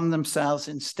to arm themselves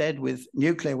instead with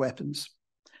nuclear weapons.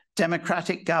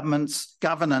 Democratic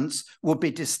governance will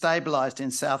be destabilized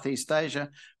in Southeast Asia,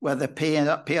 where the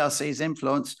PRC's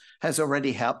influence has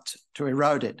already helped to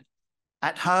erode it.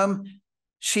 At home,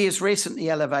 Xi has recently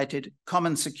elevated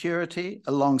common security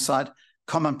alongside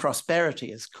common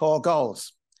prosperity as core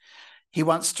goals. He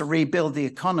wants to rebuild the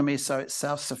economy so it's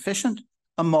self-sufficient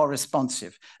and more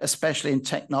responsive, especially in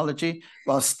technology,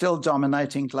 while still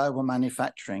dominating global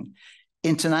manufacturing.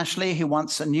 Internationally, he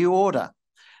wants a new order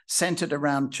centered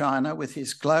around China with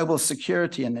his Global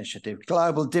Security Initiative,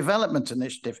 Global Development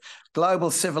Initiative,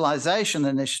 Global Civilization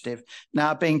Initiative,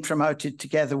 now being promoted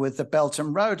together with the Belt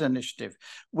and Road Initiative,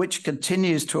 which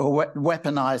continues to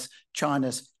weaponize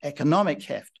China's economic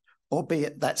heft,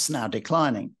 albeit that's now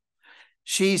declining.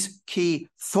 Xi's key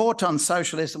thought on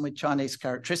socialism with Chinese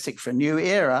characteristics for a new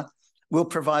era will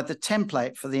provide the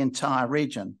template for the entire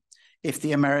region if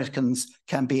the Americans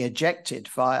can be ejected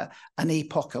via an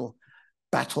epochal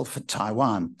battle for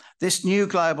Taiwan. This new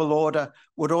global order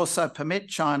would also permit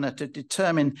China to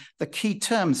determine the key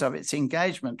terms of its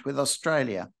engagement with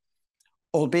Australia,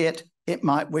 albeit it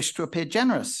might wish to appear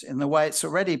generous in the way it's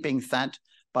already being thanked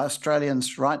by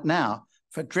Australians right now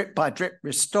for drip by drip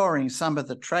restoring some of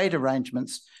the trade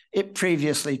arrangements it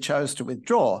previously chose to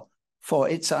withdraw for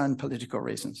its own political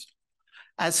reasons.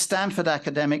 As Stanford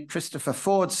academic Christopher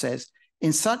Ford says,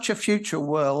 in such a future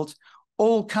world,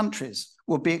 all countries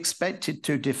will be expected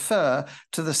to defer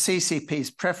to the CCP's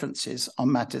preferences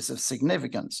on matters of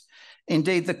significance.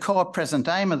 Indeed, the core present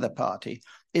aim of the party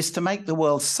is to make the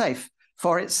world safe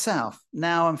for itself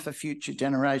now and for future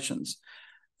generations.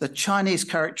 The Chinese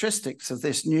characteristics of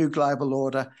this new global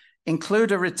order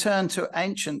include a return to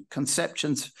ancient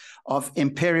conceptions of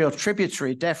imperial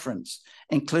tributary deference,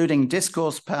 including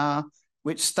discourse power,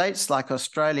 which states like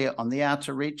Australia on the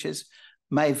outer reaches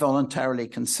may voluntarily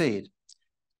concede.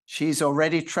 She's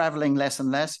already travelling less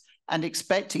and less and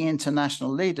expecting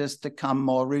international leaders to come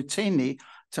more routinely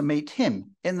to meet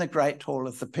him in the Great Hall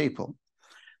of the People.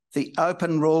 The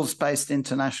open rules-based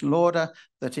international order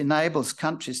that enables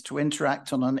countries to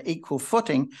interact on an equal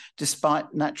footing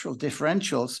despite natural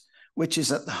differentials, which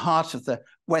is at the heart of the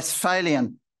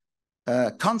Westphalian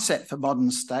concept for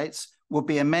modern states, will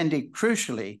be amended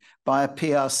crucially by a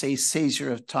PRC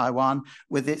seizure of Taiwan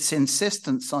with its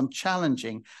insistence on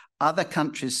challenging other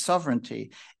countries'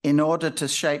 sovereignty in order to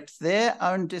shape their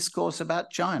own discourse about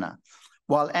China,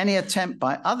 while any attempt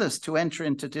by others to enter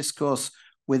into discourse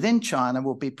within China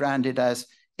will be branded as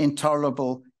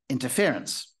intolerable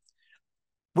interference.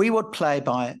 We would play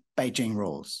by Beijing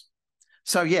rules.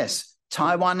 So yes,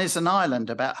 Taiwan is an island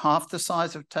about half the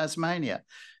size of Tasmania,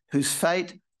 whose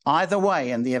fate, either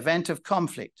way in the event of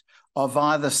conflict or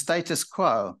via the status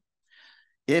quo,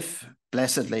 if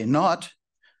blessedly not,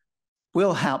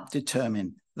 will help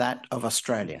determine that of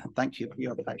Australia. Thank you for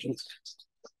your patience.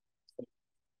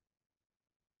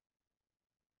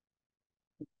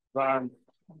 Thank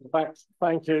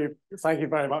you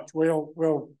very much.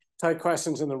 We'll take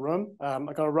questions in the room.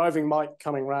 I've got a roving mic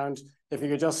coming round. If you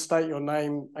could just state your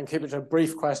name and keep it to a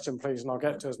brief question, please, and I'll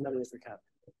get to as many as we can.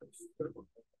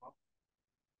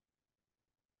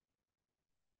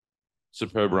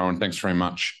 Superb, Rowan. Thanks very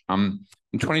much.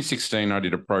 In 2016, I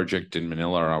did a project in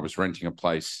Manila. I was renting a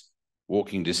place,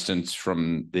 walking distance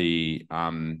from the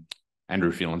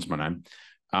Andrew Phelan's my name,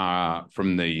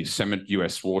 from the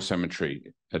US War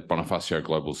Cemetery at Bonifacio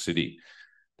Global City.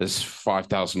 There's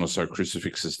 5,000 or so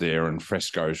crucifixes there and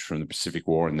frescoes from the Pacific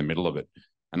War in the middle of it.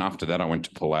 And after that, I went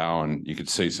to Palau and you could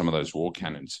see some of those war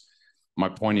cannons. My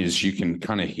point is you can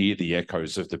kind of hear the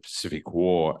echoes of the Pacific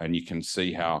War and you can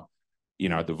see how, you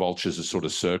know, the vultures are sort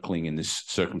of circling in this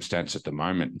circumstance at the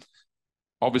moment.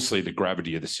 Obviously, the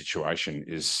gravity of the situation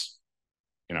is,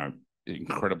 you know,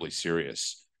 incredibly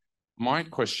serious. My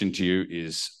question to you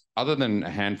is, other than a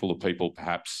handful of people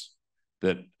perhaps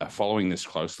that are following this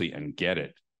closely and get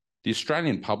it, the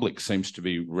Australian public seems to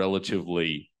be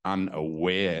relatively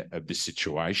unaware of this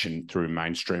situation through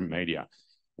mainstream media.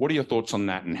 What are your thoughts on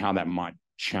that and how that might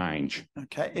change?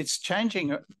 Okay, it's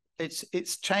changing.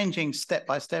 It's changing step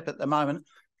by step at the moment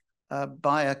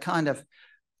by a kind of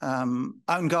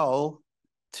own goal,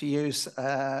 to use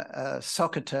a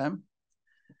soccer term.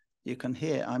 You can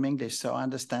hear I'm English, so I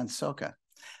understand soccer.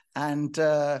 And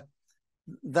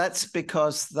that's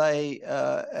because they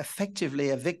effectively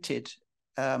evicted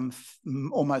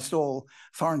almost all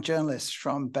foreign journalists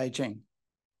from Beijing.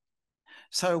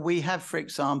 So we have, for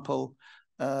example,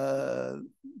 probably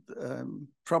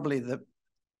the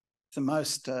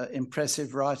most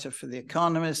impressive writer for The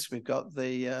Economist. We've got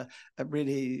the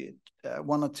really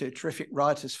one or two terrific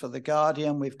writers for The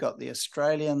Guardian. We've got the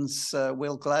Australians,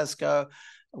 Will Glasgow.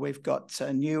 We've got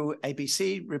a new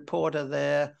ABC reporter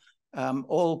there,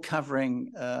 all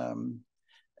covering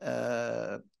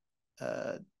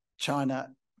China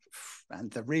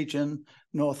and the region,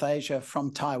 North Asia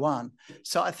from Taiwan.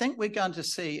 So I think we're going to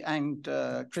see, and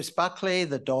Chris Buckley,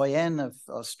 the doyen of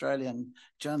Australian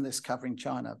journalists covering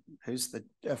China, who's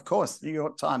of course, the New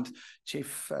York Times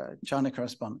chief China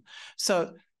correspondent.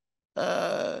 So,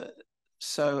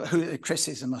 Chris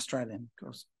is an Australian, of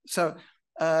course. So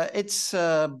it's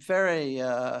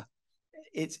the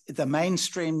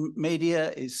mainstream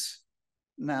media is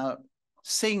now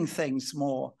seeing things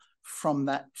more from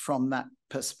that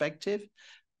perspective.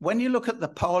 When you look at the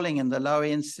polling in the Lowy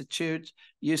Institute,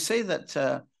 you see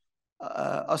that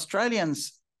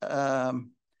Australians,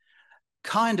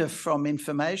 kind of from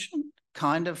information,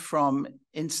 kind of from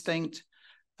instinct,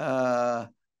 are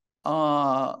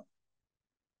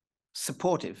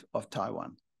supportive of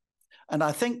Taiwan. And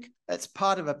I think that's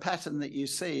part of a pattern that you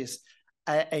see is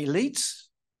elites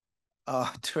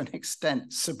are to an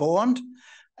extent suborned,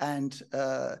 and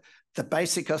the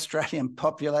basic Australian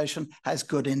population has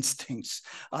good instincts,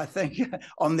 I think,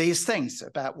 on these things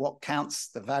about what counts,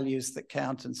 the values that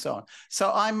count, and so on.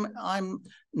 So I'm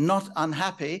not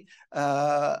unhappy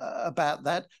about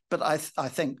that, but I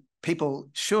think people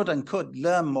should and could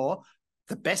learn more.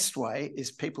 The best way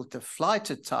is people to fly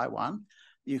to Taiwan.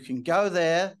 You can go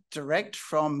there direct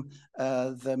from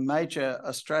the major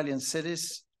Australian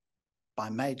cities. By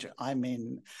major, I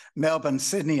mean Melbourne,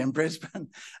 Sydney, and Brisbane,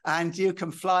 and you can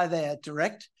fly there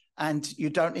direct and you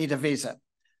don't need a visa.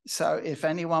 So if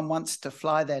anyone wants to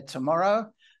fly there tomorrow,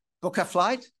 book a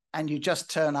flight and you just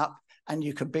turn up and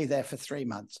you could be there for 3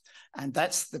 months. And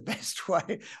that's the best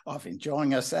way of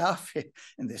enjoying yourself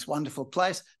in this wonderful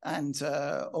place, and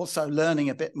also learning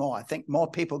a bit more. I think more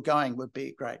people going would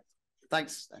be great.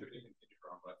 Thanks.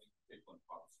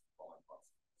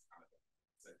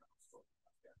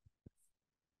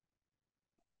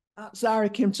 Zara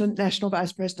Kimpton, National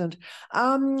Vice President.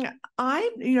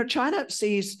 China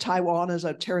sees Taiwan as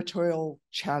a territorial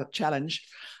challenge.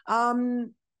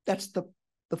 That's the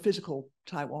physical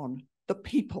Taiwan, the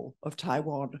people of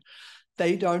Taiwan.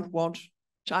 They don't want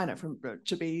China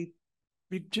to be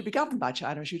governed by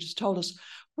China, as you just told us.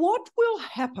 What will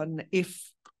happen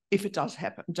if it does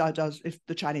happen? If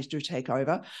the Chinese do take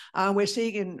over? We're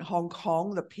seeing in Hong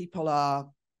Kong the people are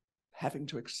having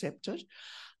to accept it.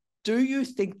 Do you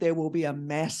think there will be a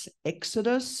mass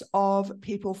exodus of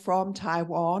people from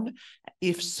Taiwan?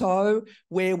 If so,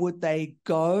 where would they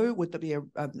go? Would there be a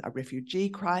refugee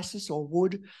crisis, or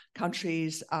would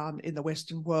countries in the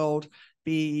Western world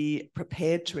be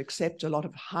prepared to accept a lot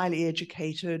of highly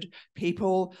educated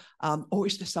people? Or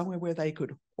is there somewhere where they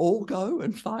could all go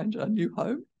and find a new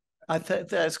home? I think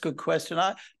that's a good question.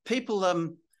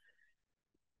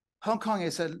 Hong Kong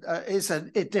is a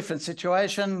different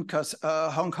situation, because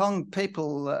Hong Kong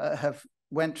people have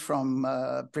went from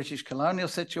British colonial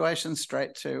situation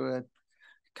straight to a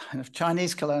kind of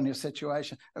Chinese colonial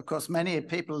situation. Of course, many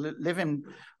people who live in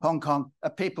Hong Kong are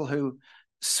people who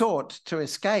sought to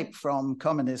escape from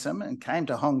communism and came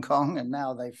to Hong Kong, and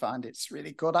now they find it's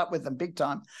really caught up with them big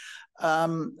time.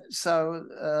 And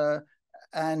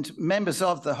members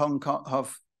of the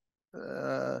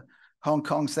Hong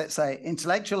Kong's, let's say,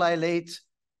 intellectual elite,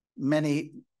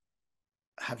 many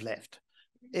have left.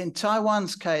 In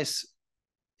Taiwan's case,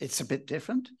 it's a bit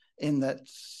different in that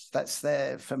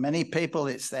for many people,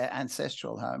 it's their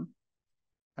ancestral home.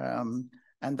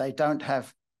 And they don't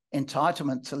have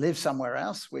entitlement to live somewhere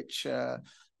else, which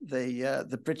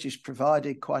the British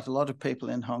provided quite a lot of people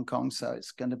in Hong Kong. So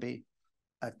it's going to be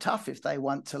tough if they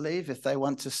want to leave, if they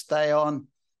want to stay on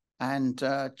and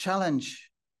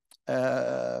challenge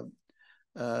the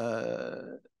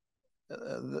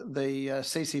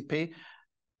CCP.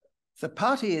 The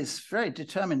party is a very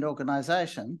determined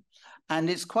organisation, and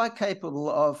it's quite capable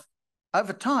of,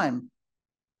 over time,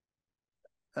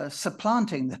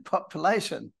 supplanting the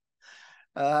population.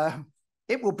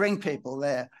 It will bring people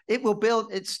there. It will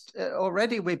build,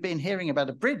 already we've been hearing about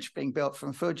a bridge being built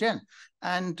from Fujian,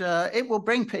 and it will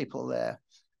bring people there.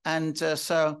 And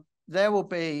so there will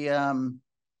be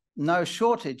no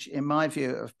shortage, in my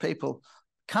view, of people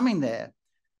coming there.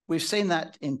 We've seen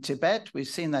that in Tibet, we've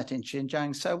seen that in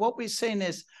Xinjiang. So what we've seen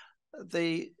is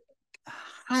the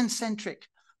Han-centric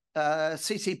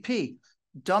CCP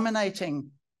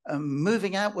dominating,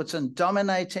 moving outwards and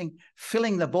dominating,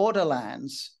 filling the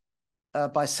borderlands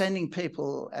by sending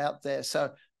people out there.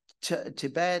 So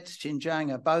Tibet,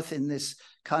 Xinjiang are both in this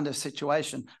kind of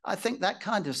situation. I think that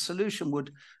kind of solution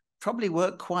would probably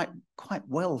work quite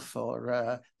well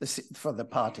for the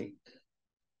party.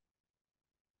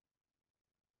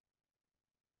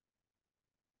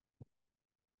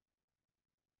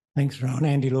 Thanks, Rowan.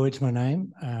 Andy Lloyd's my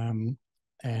name,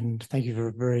 and thank you for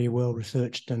a very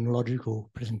well-researched and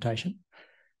logical presentation.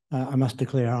 I must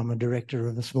declare I'm a director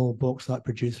of a small bauxite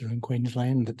producer in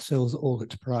Queensland that sells all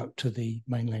its product to the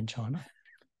mainland China.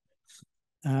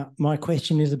 My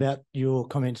question is about your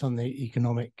comments on the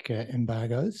economic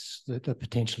embargoes that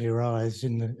potentially arise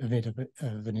in the event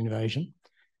of an invasion.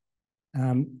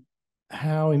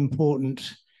 How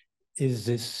important is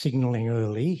this signalling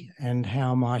early, and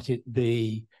how might it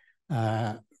be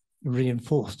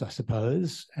reinforced, I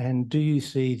suppose? And do you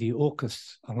see the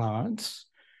AUKUS alliance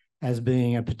as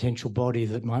being a potential body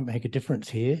that might make a difference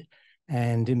here,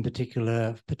 and in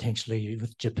particular, potentially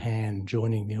with Japan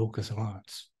joining the AUKUS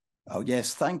alliance? Oh,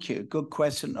 yes, thank you. Good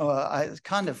question.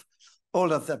 Kind of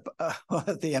all of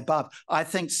the above. I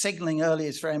think signalling early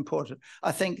is very important.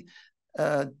 I think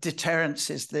deterrence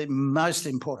is the most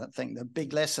important thing, the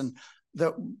big lesson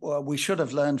that we should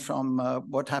have learned from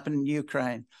what happened in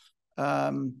Ukraine.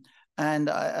 And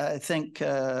I think Xi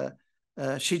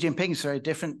Jinping is a very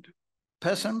different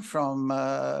person from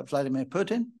Vladimir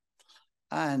Putin.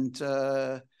 And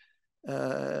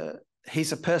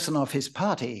he's a person of his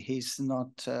party. He's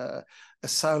not a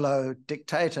solo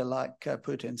dictator like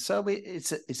Putin. So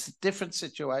it's a different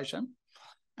situation,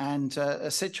 and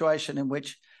a situation in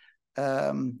which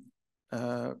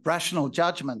rational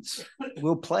judgments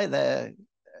will play their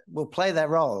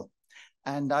role.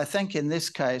 And I think in this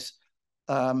case,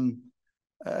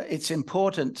 it's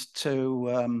important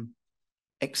to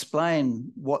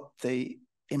explain what the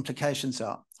implications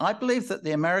are. I believe that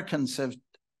the Americans are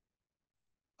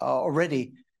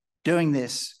already doing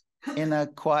this in a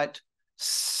quite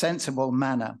sensible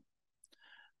manner.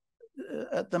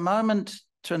 At the moment,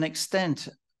 to an extent,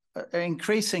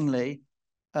 increasingly,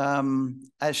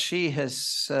 as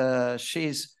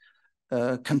she's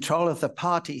control of the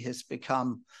party has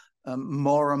become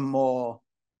more and more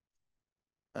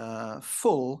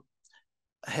full,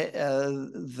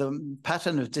 the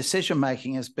pattern of decision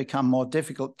making has become more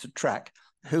difficult to track.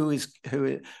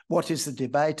 What is the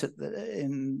debate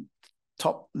in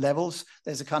top levels?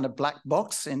 There's a kind of black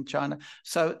box in China.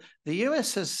 So the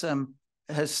US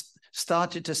has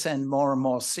started to send more and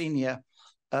more senior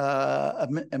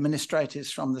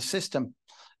administrators from the system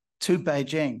to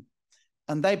Beijing,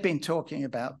 and they've been talking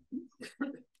about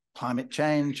climate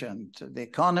change and the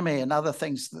economy and other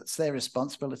things that's their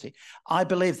responsibility. I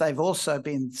believe they've also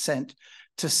been sent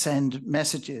to send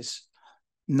messages,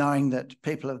 knowing that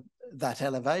people of that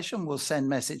elevation will send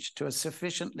message to a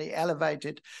sufficiently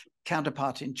elevated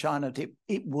counterpart in China that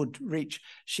it would reach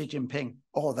Xi Jinping,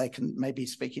 or they can maybe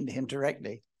speaking to him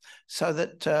directly, so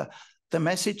that the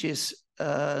message is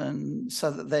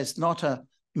so that there's not a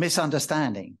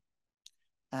misunderstanding.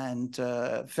 And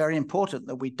very important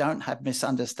that we don't have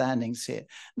misunderstandings here.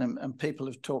 And people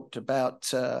have talked about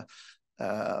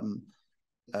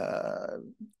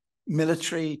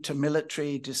military to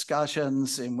military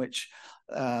discussions in which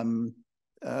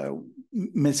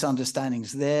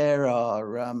misunderstandings there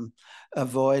are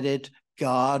avoided.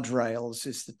 Guardrails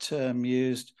is the term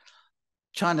used.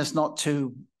 China's not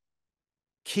too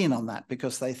keen on that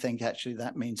because they think actually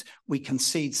that means we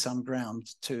concede some ground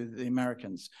to the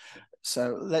Americans.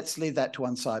 So let's leave that to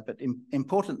one side, but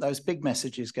important those big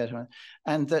messages get around.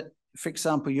 And that, for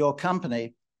example, your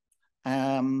company,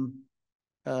 you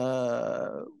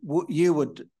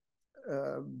would,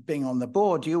 being on the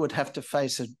board, you would have to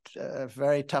face a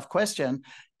very tough question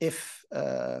if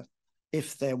there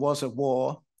was a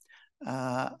war.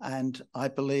 And I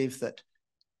believe that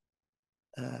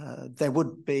there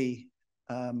would be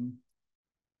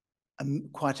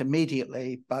quite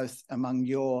immediately, both among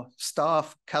your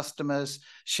staff, customers,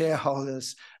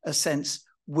 shareholders, a sense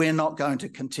we're not going to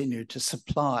continue to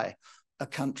supply a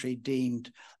country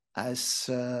deemed as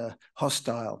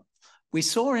hostile. We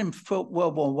saw in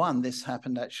World War I, this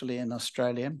happened actually in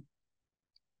Australia.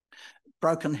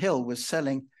 Broken Hill was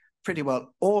selling pretty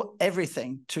well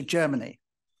everything to Germany.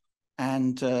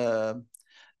 And the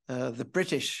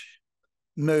British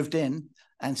moved in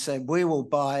and said, we will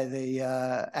buy the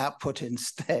output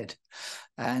instead.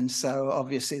 And so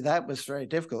obviously that was very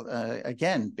difficult,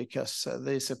 again, because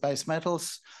these are base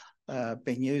metals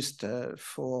being used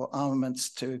for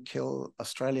armaments to kill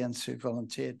Australians who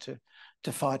volunteered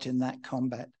to fight in that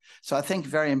combat. So I think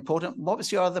very important. What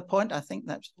was your other point? I think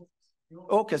that's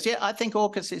AUKUS. Yeah, I think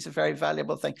AUKUS is a very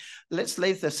valuable thing. Let's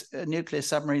leave this nuclear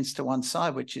submarines to one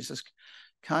side, which is a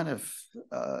kind of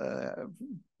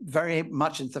very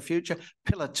much in the future.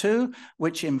 Pillar 2,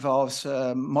 which involves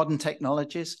modern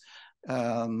technologies,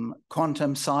 quantum,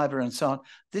 cyber, and so on.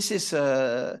 This is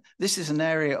an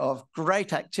area of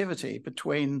great activity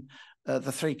between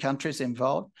the three countries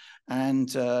involved,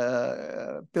 and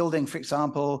building, for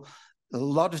example, a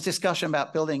lot of discussion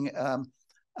about building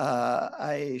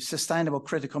a sustainable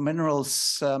critical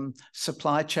minerals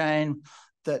supply chain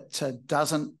that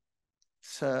doesn't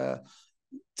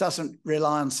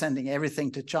rely on sending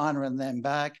everything to China and then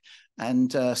back,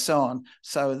 and so on.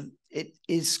 So it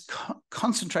is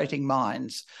concentrating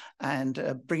minds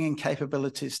and bringing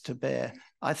capabilities to bear.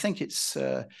 I think it's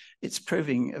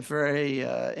proving a very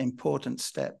important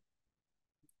step.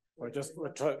 We're just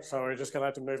going to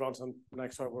have to move on to the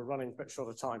next one. We're running a bit short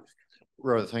of time.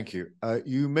 Rowan, thank you.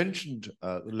 You mentioned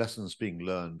the lessons being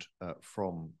learned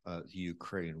from the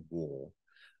Ukraine war.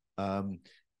 And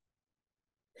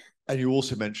you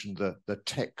also mentioned the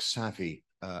tech-savvy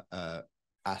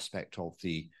aspect of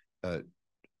the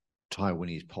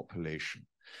Taiwanese population.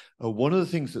 One of the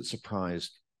things that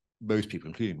surprised most people,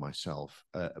 including myself,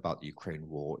 about the Ukraine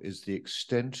war is the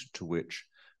extent to which,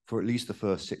 for at least the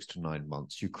first 6 to 9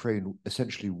 months, Ukraine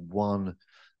essentially won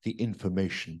the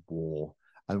information war,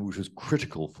 and which was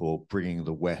critical for bringing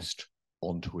the West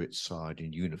onto its side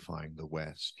and unifying the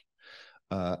West.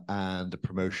 And the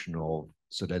promotion of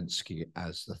Zelensky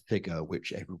as the figure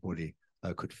which everybody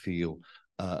could feel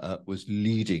was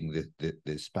leading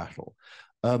this battle.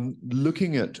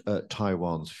 Looking at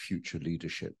Taiwan's future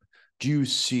leadership, do you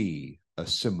see a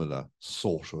similar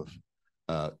sort of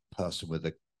person with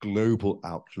a global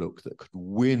outlook that could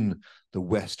win the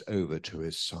West over to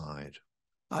his side?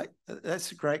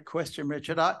 That's a great question,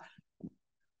 Richard.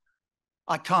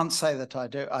 I can't say that I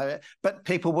do, but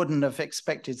people wouldn't have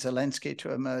expected Zelensky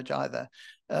to emerge either.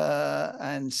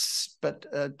 But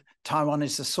Taiwan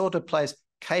is the sort of place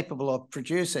capable of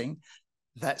producing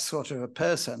that sort of a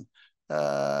person,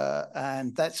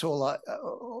 and that's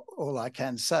all I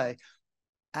can say.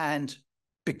 And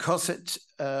because it's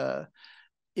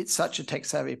such a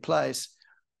tech-savvy place,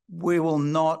 we will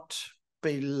not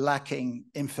be lacking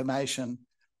information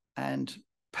and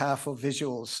powerful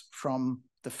visuals from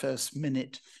the first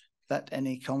minute that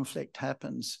any conflict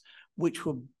happens, which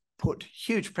will put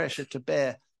huge pressure to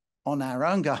bear on our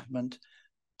own government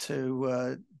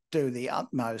to do the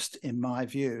utmost, in my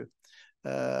view.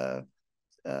 By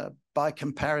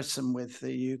comparison with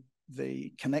the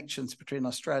connections between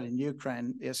Australia and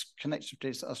Ukraine, yes, connections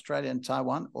between Australia and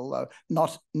Taiwan, although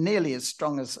not nearly as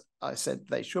strong as I said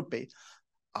they should be,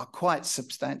 are quite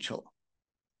substantial.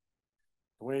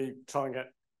 We try and get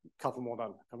a couple more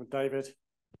done. Come with David,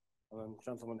 and then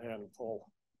gentleman here, and Paul.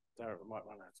 Derek, we might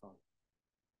run out of time.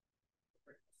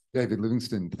 David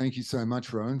Livingston, thank you so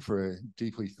much, Rowan, for a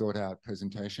deeply thought out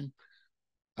presentation.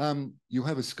 You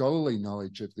have a scholarly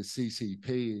knowledge of the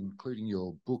CCP, including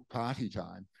your book Party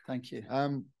Time. Thank you.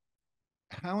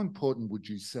 How important would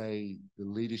you say the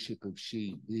leadership of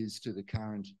Xi is to the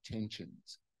current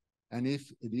tensions? And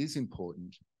if it is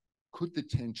important, could the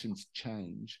tensions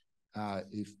change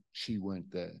if Xi weren't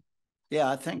there? Yeah,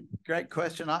 I think great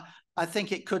question. I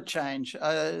think it could change.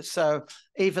 So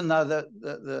even though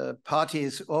the party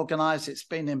is organized, it's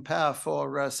been in power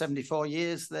for 74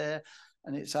 years there,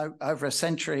 and it's over a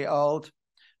century old.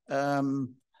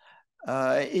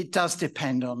 It does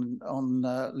depend on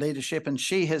leadership, and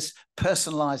Xi has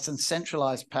personalized and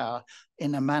centralized power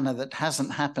in a manner that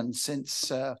hasn't happened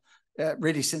since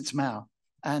really since Mao.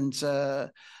 And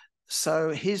so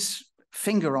his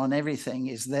finger on everything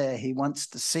is there. He wants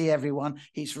to see everyone.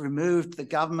 He's removed the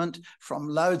government from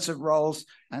loads of roles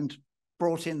and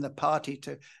brought in the party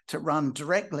to run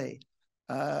directly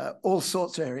all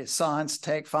sorts of areas, science,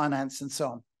 tech, finance, and so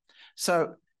on.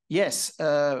 So yes,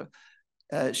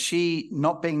 Xi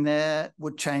not being there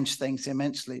would change things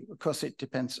immensely. Of course, it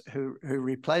depends who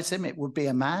replaces him. It would be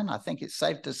a man. I think it's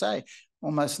safe to say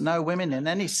almost no women in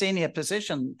any senior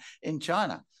position in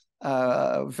China.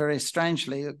 Very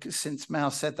strangely, since Mao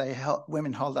said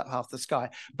women hold up half the sky.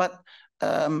 But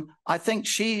I think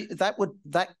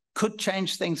that could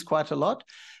change things quite a lot.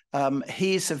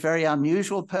 He's a very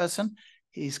unusual person.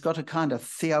 He's got a kind of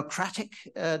theocratic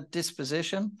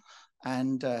disposition,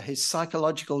 and his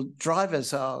psychological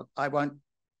drivers are, I won't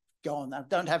go on, I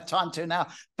don't have time to now,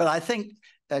 but I think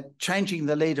changing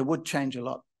the leader would change a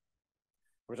lot.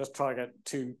 We'll just try and get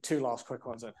two last quick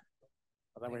ones in.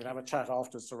 And then we can have a chat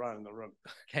afterwards to run in the room.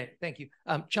 Okay, thank you.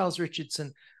 Charles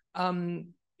Richardson.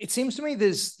 It seems to me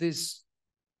there's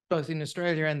both in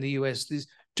Australia and the US, there's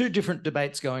two different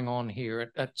debates going on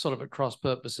here at sort of at cross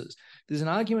purposes. There's an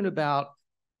argument about,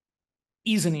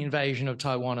 is an invasion of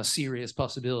Taiwan a serious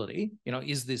possibility? You know,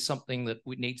 is this something that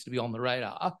needs to be on the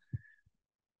radar?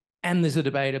 And there's a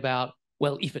debate about,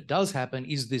 well, if it does happen,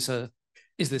 is this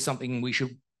something we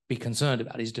should be concerned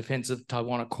about? Is defense of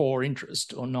Taiwan a core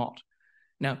interest or not?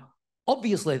 Now,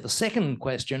 obviously, the second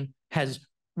question has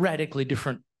radically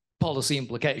different policy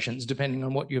implications depending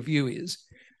on what your view is.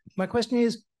 My question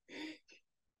is,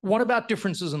 what about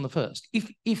differences in the first?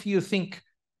 If you think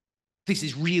this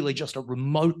is really just a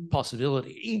remote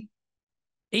possibility,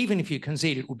 even if you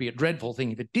concede it would be a dreadful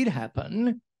thing if it did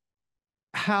happen,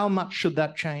 how much should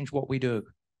that change what we do?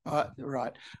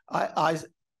 Right.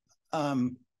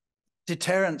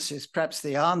 Deterrence is perhaps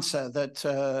the answer,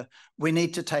 that we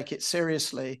need to take it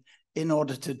seriously in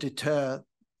order to deter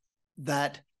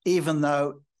that, even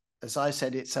though, as I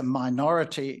said, it's a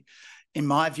minority, in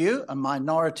my view, a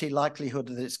minority likelihood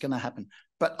that it's going to happen.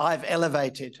 But I've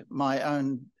elevated my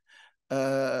own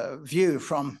view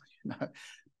from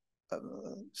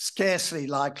scarcely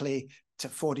likely to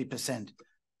 40%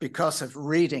 because of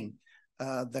reading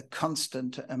the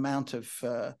constant amount of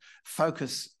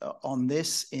focus on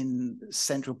this in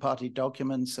central party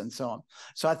documents and so on.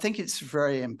 So I think it's a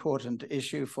very important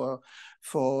issue for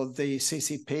the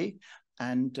CCP,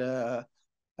 and the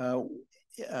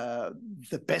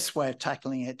best way of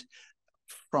tackling it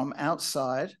from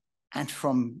outside and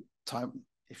from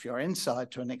if you're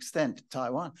inside to an extent,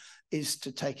 Taiwan, is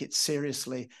to take it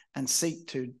seriously and seek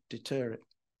to deter it.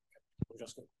 We'll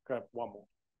just grab one more.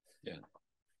 Yeah.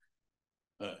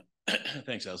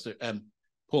 Thanks, Alistair.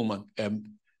 Paul,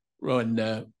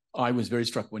 Rowan, I was very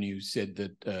struck when you said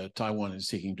that Taiwan is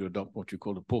seeking to adopt what you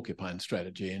call a porcupine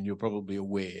strategy, and you're probably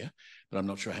aware, but I'm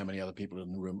not sure how many other people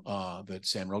in the room are, that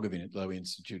Sam Roggeveen at Lowy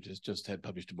Institute has just had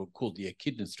published a book called The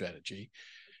Echidna Strategy,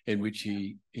 in which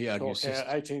he argues...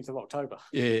 18th of October.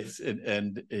 Yes,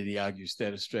 and he argues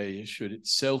that Australia should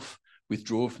itself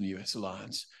withdraw from the US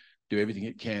alliance, do everything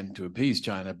it can to appease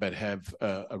China, but have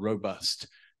a robust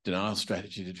denial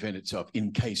strategy to defend itself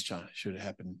in case China should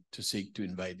happen to seek to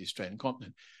invade the Australian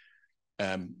continent.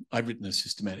 I've written a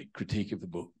systematic critique of the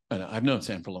book, and I've known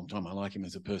Sam for a long time. I like him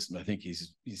as a person. I think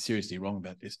he's seriously wrong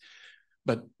about this.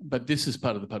 But this is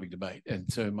part of the public debate. And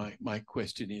so my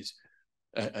question is,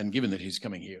 and given that he's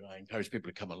coming here, I encourage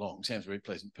people to come along. Sam's a very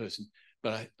pleasant person.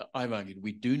 But I've argued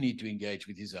we do need to engage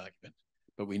with his argument,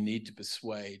 but we need to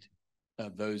persuade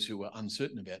those who are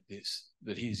uncertain about this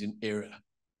that he's in error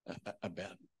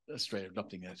about Australia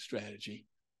adopting that strategy.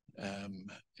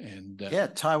 Yeah,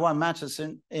 Taiwan matters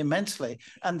immensely,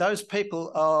 and those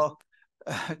people are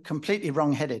completely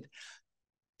wrong-headed.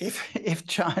 If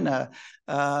China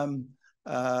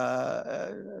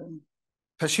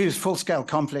pursues full-scale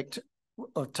conflict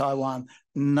of Taiwan,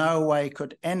 no way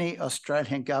could any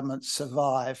Australian government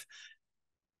survive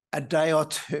a day or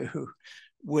two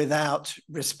without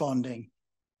responding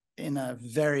in a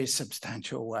very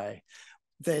substantial way.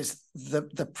 There's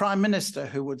the Prime Minister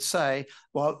who would say,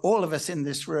 well, all of us in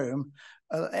this room,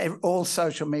 all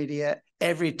social media,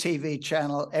 every TV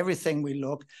channel, everything we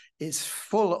look is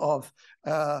full of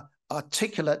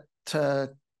articulate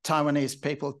Taiwanese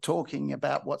people talking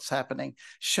about what's happening,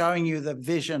 showing you the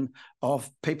vision of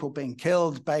people being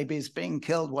killed, babies being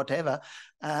killed, whatever.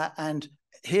 And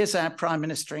here's our Prime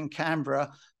Minister in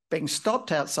Canberra being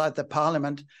stopped outside the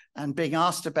Parliament and being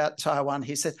asked about Taiwan.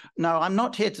 He said, no, I'm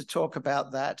not here to talk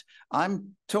about that.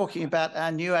 I'm talking about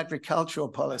our new agricultural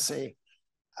policy.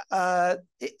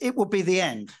 It will be the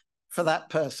end for that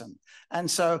person.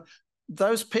 And so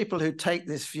those people who take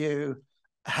this view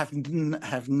have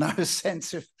no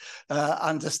sense of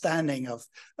understanding of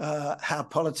how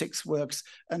politics works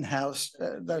and how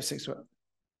those things work.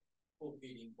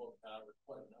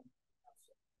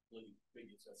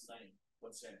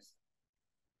 What sense?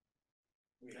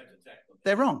 We had to tackle them.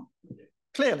 They're wrong,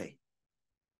 clearly.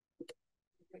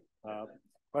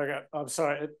 Okay, I'm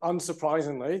sorry.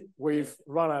 Unsurprisingly, we've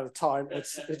run out of time.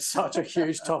 It's such a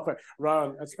huge topic.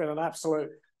 Rowan, it's been an absolute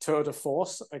tour de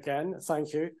force again.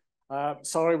 Thank you.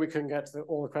 Sorry we couldn't get to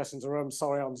all the questions in the room.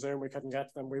 Sorry on Zoom we couldn't get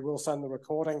to them. We will send the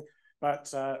recording.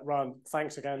 But Rowan,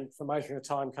 thanks again for making the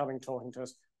time, coming, talking to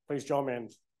us. Please join me in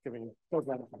giving a good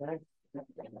round of applause.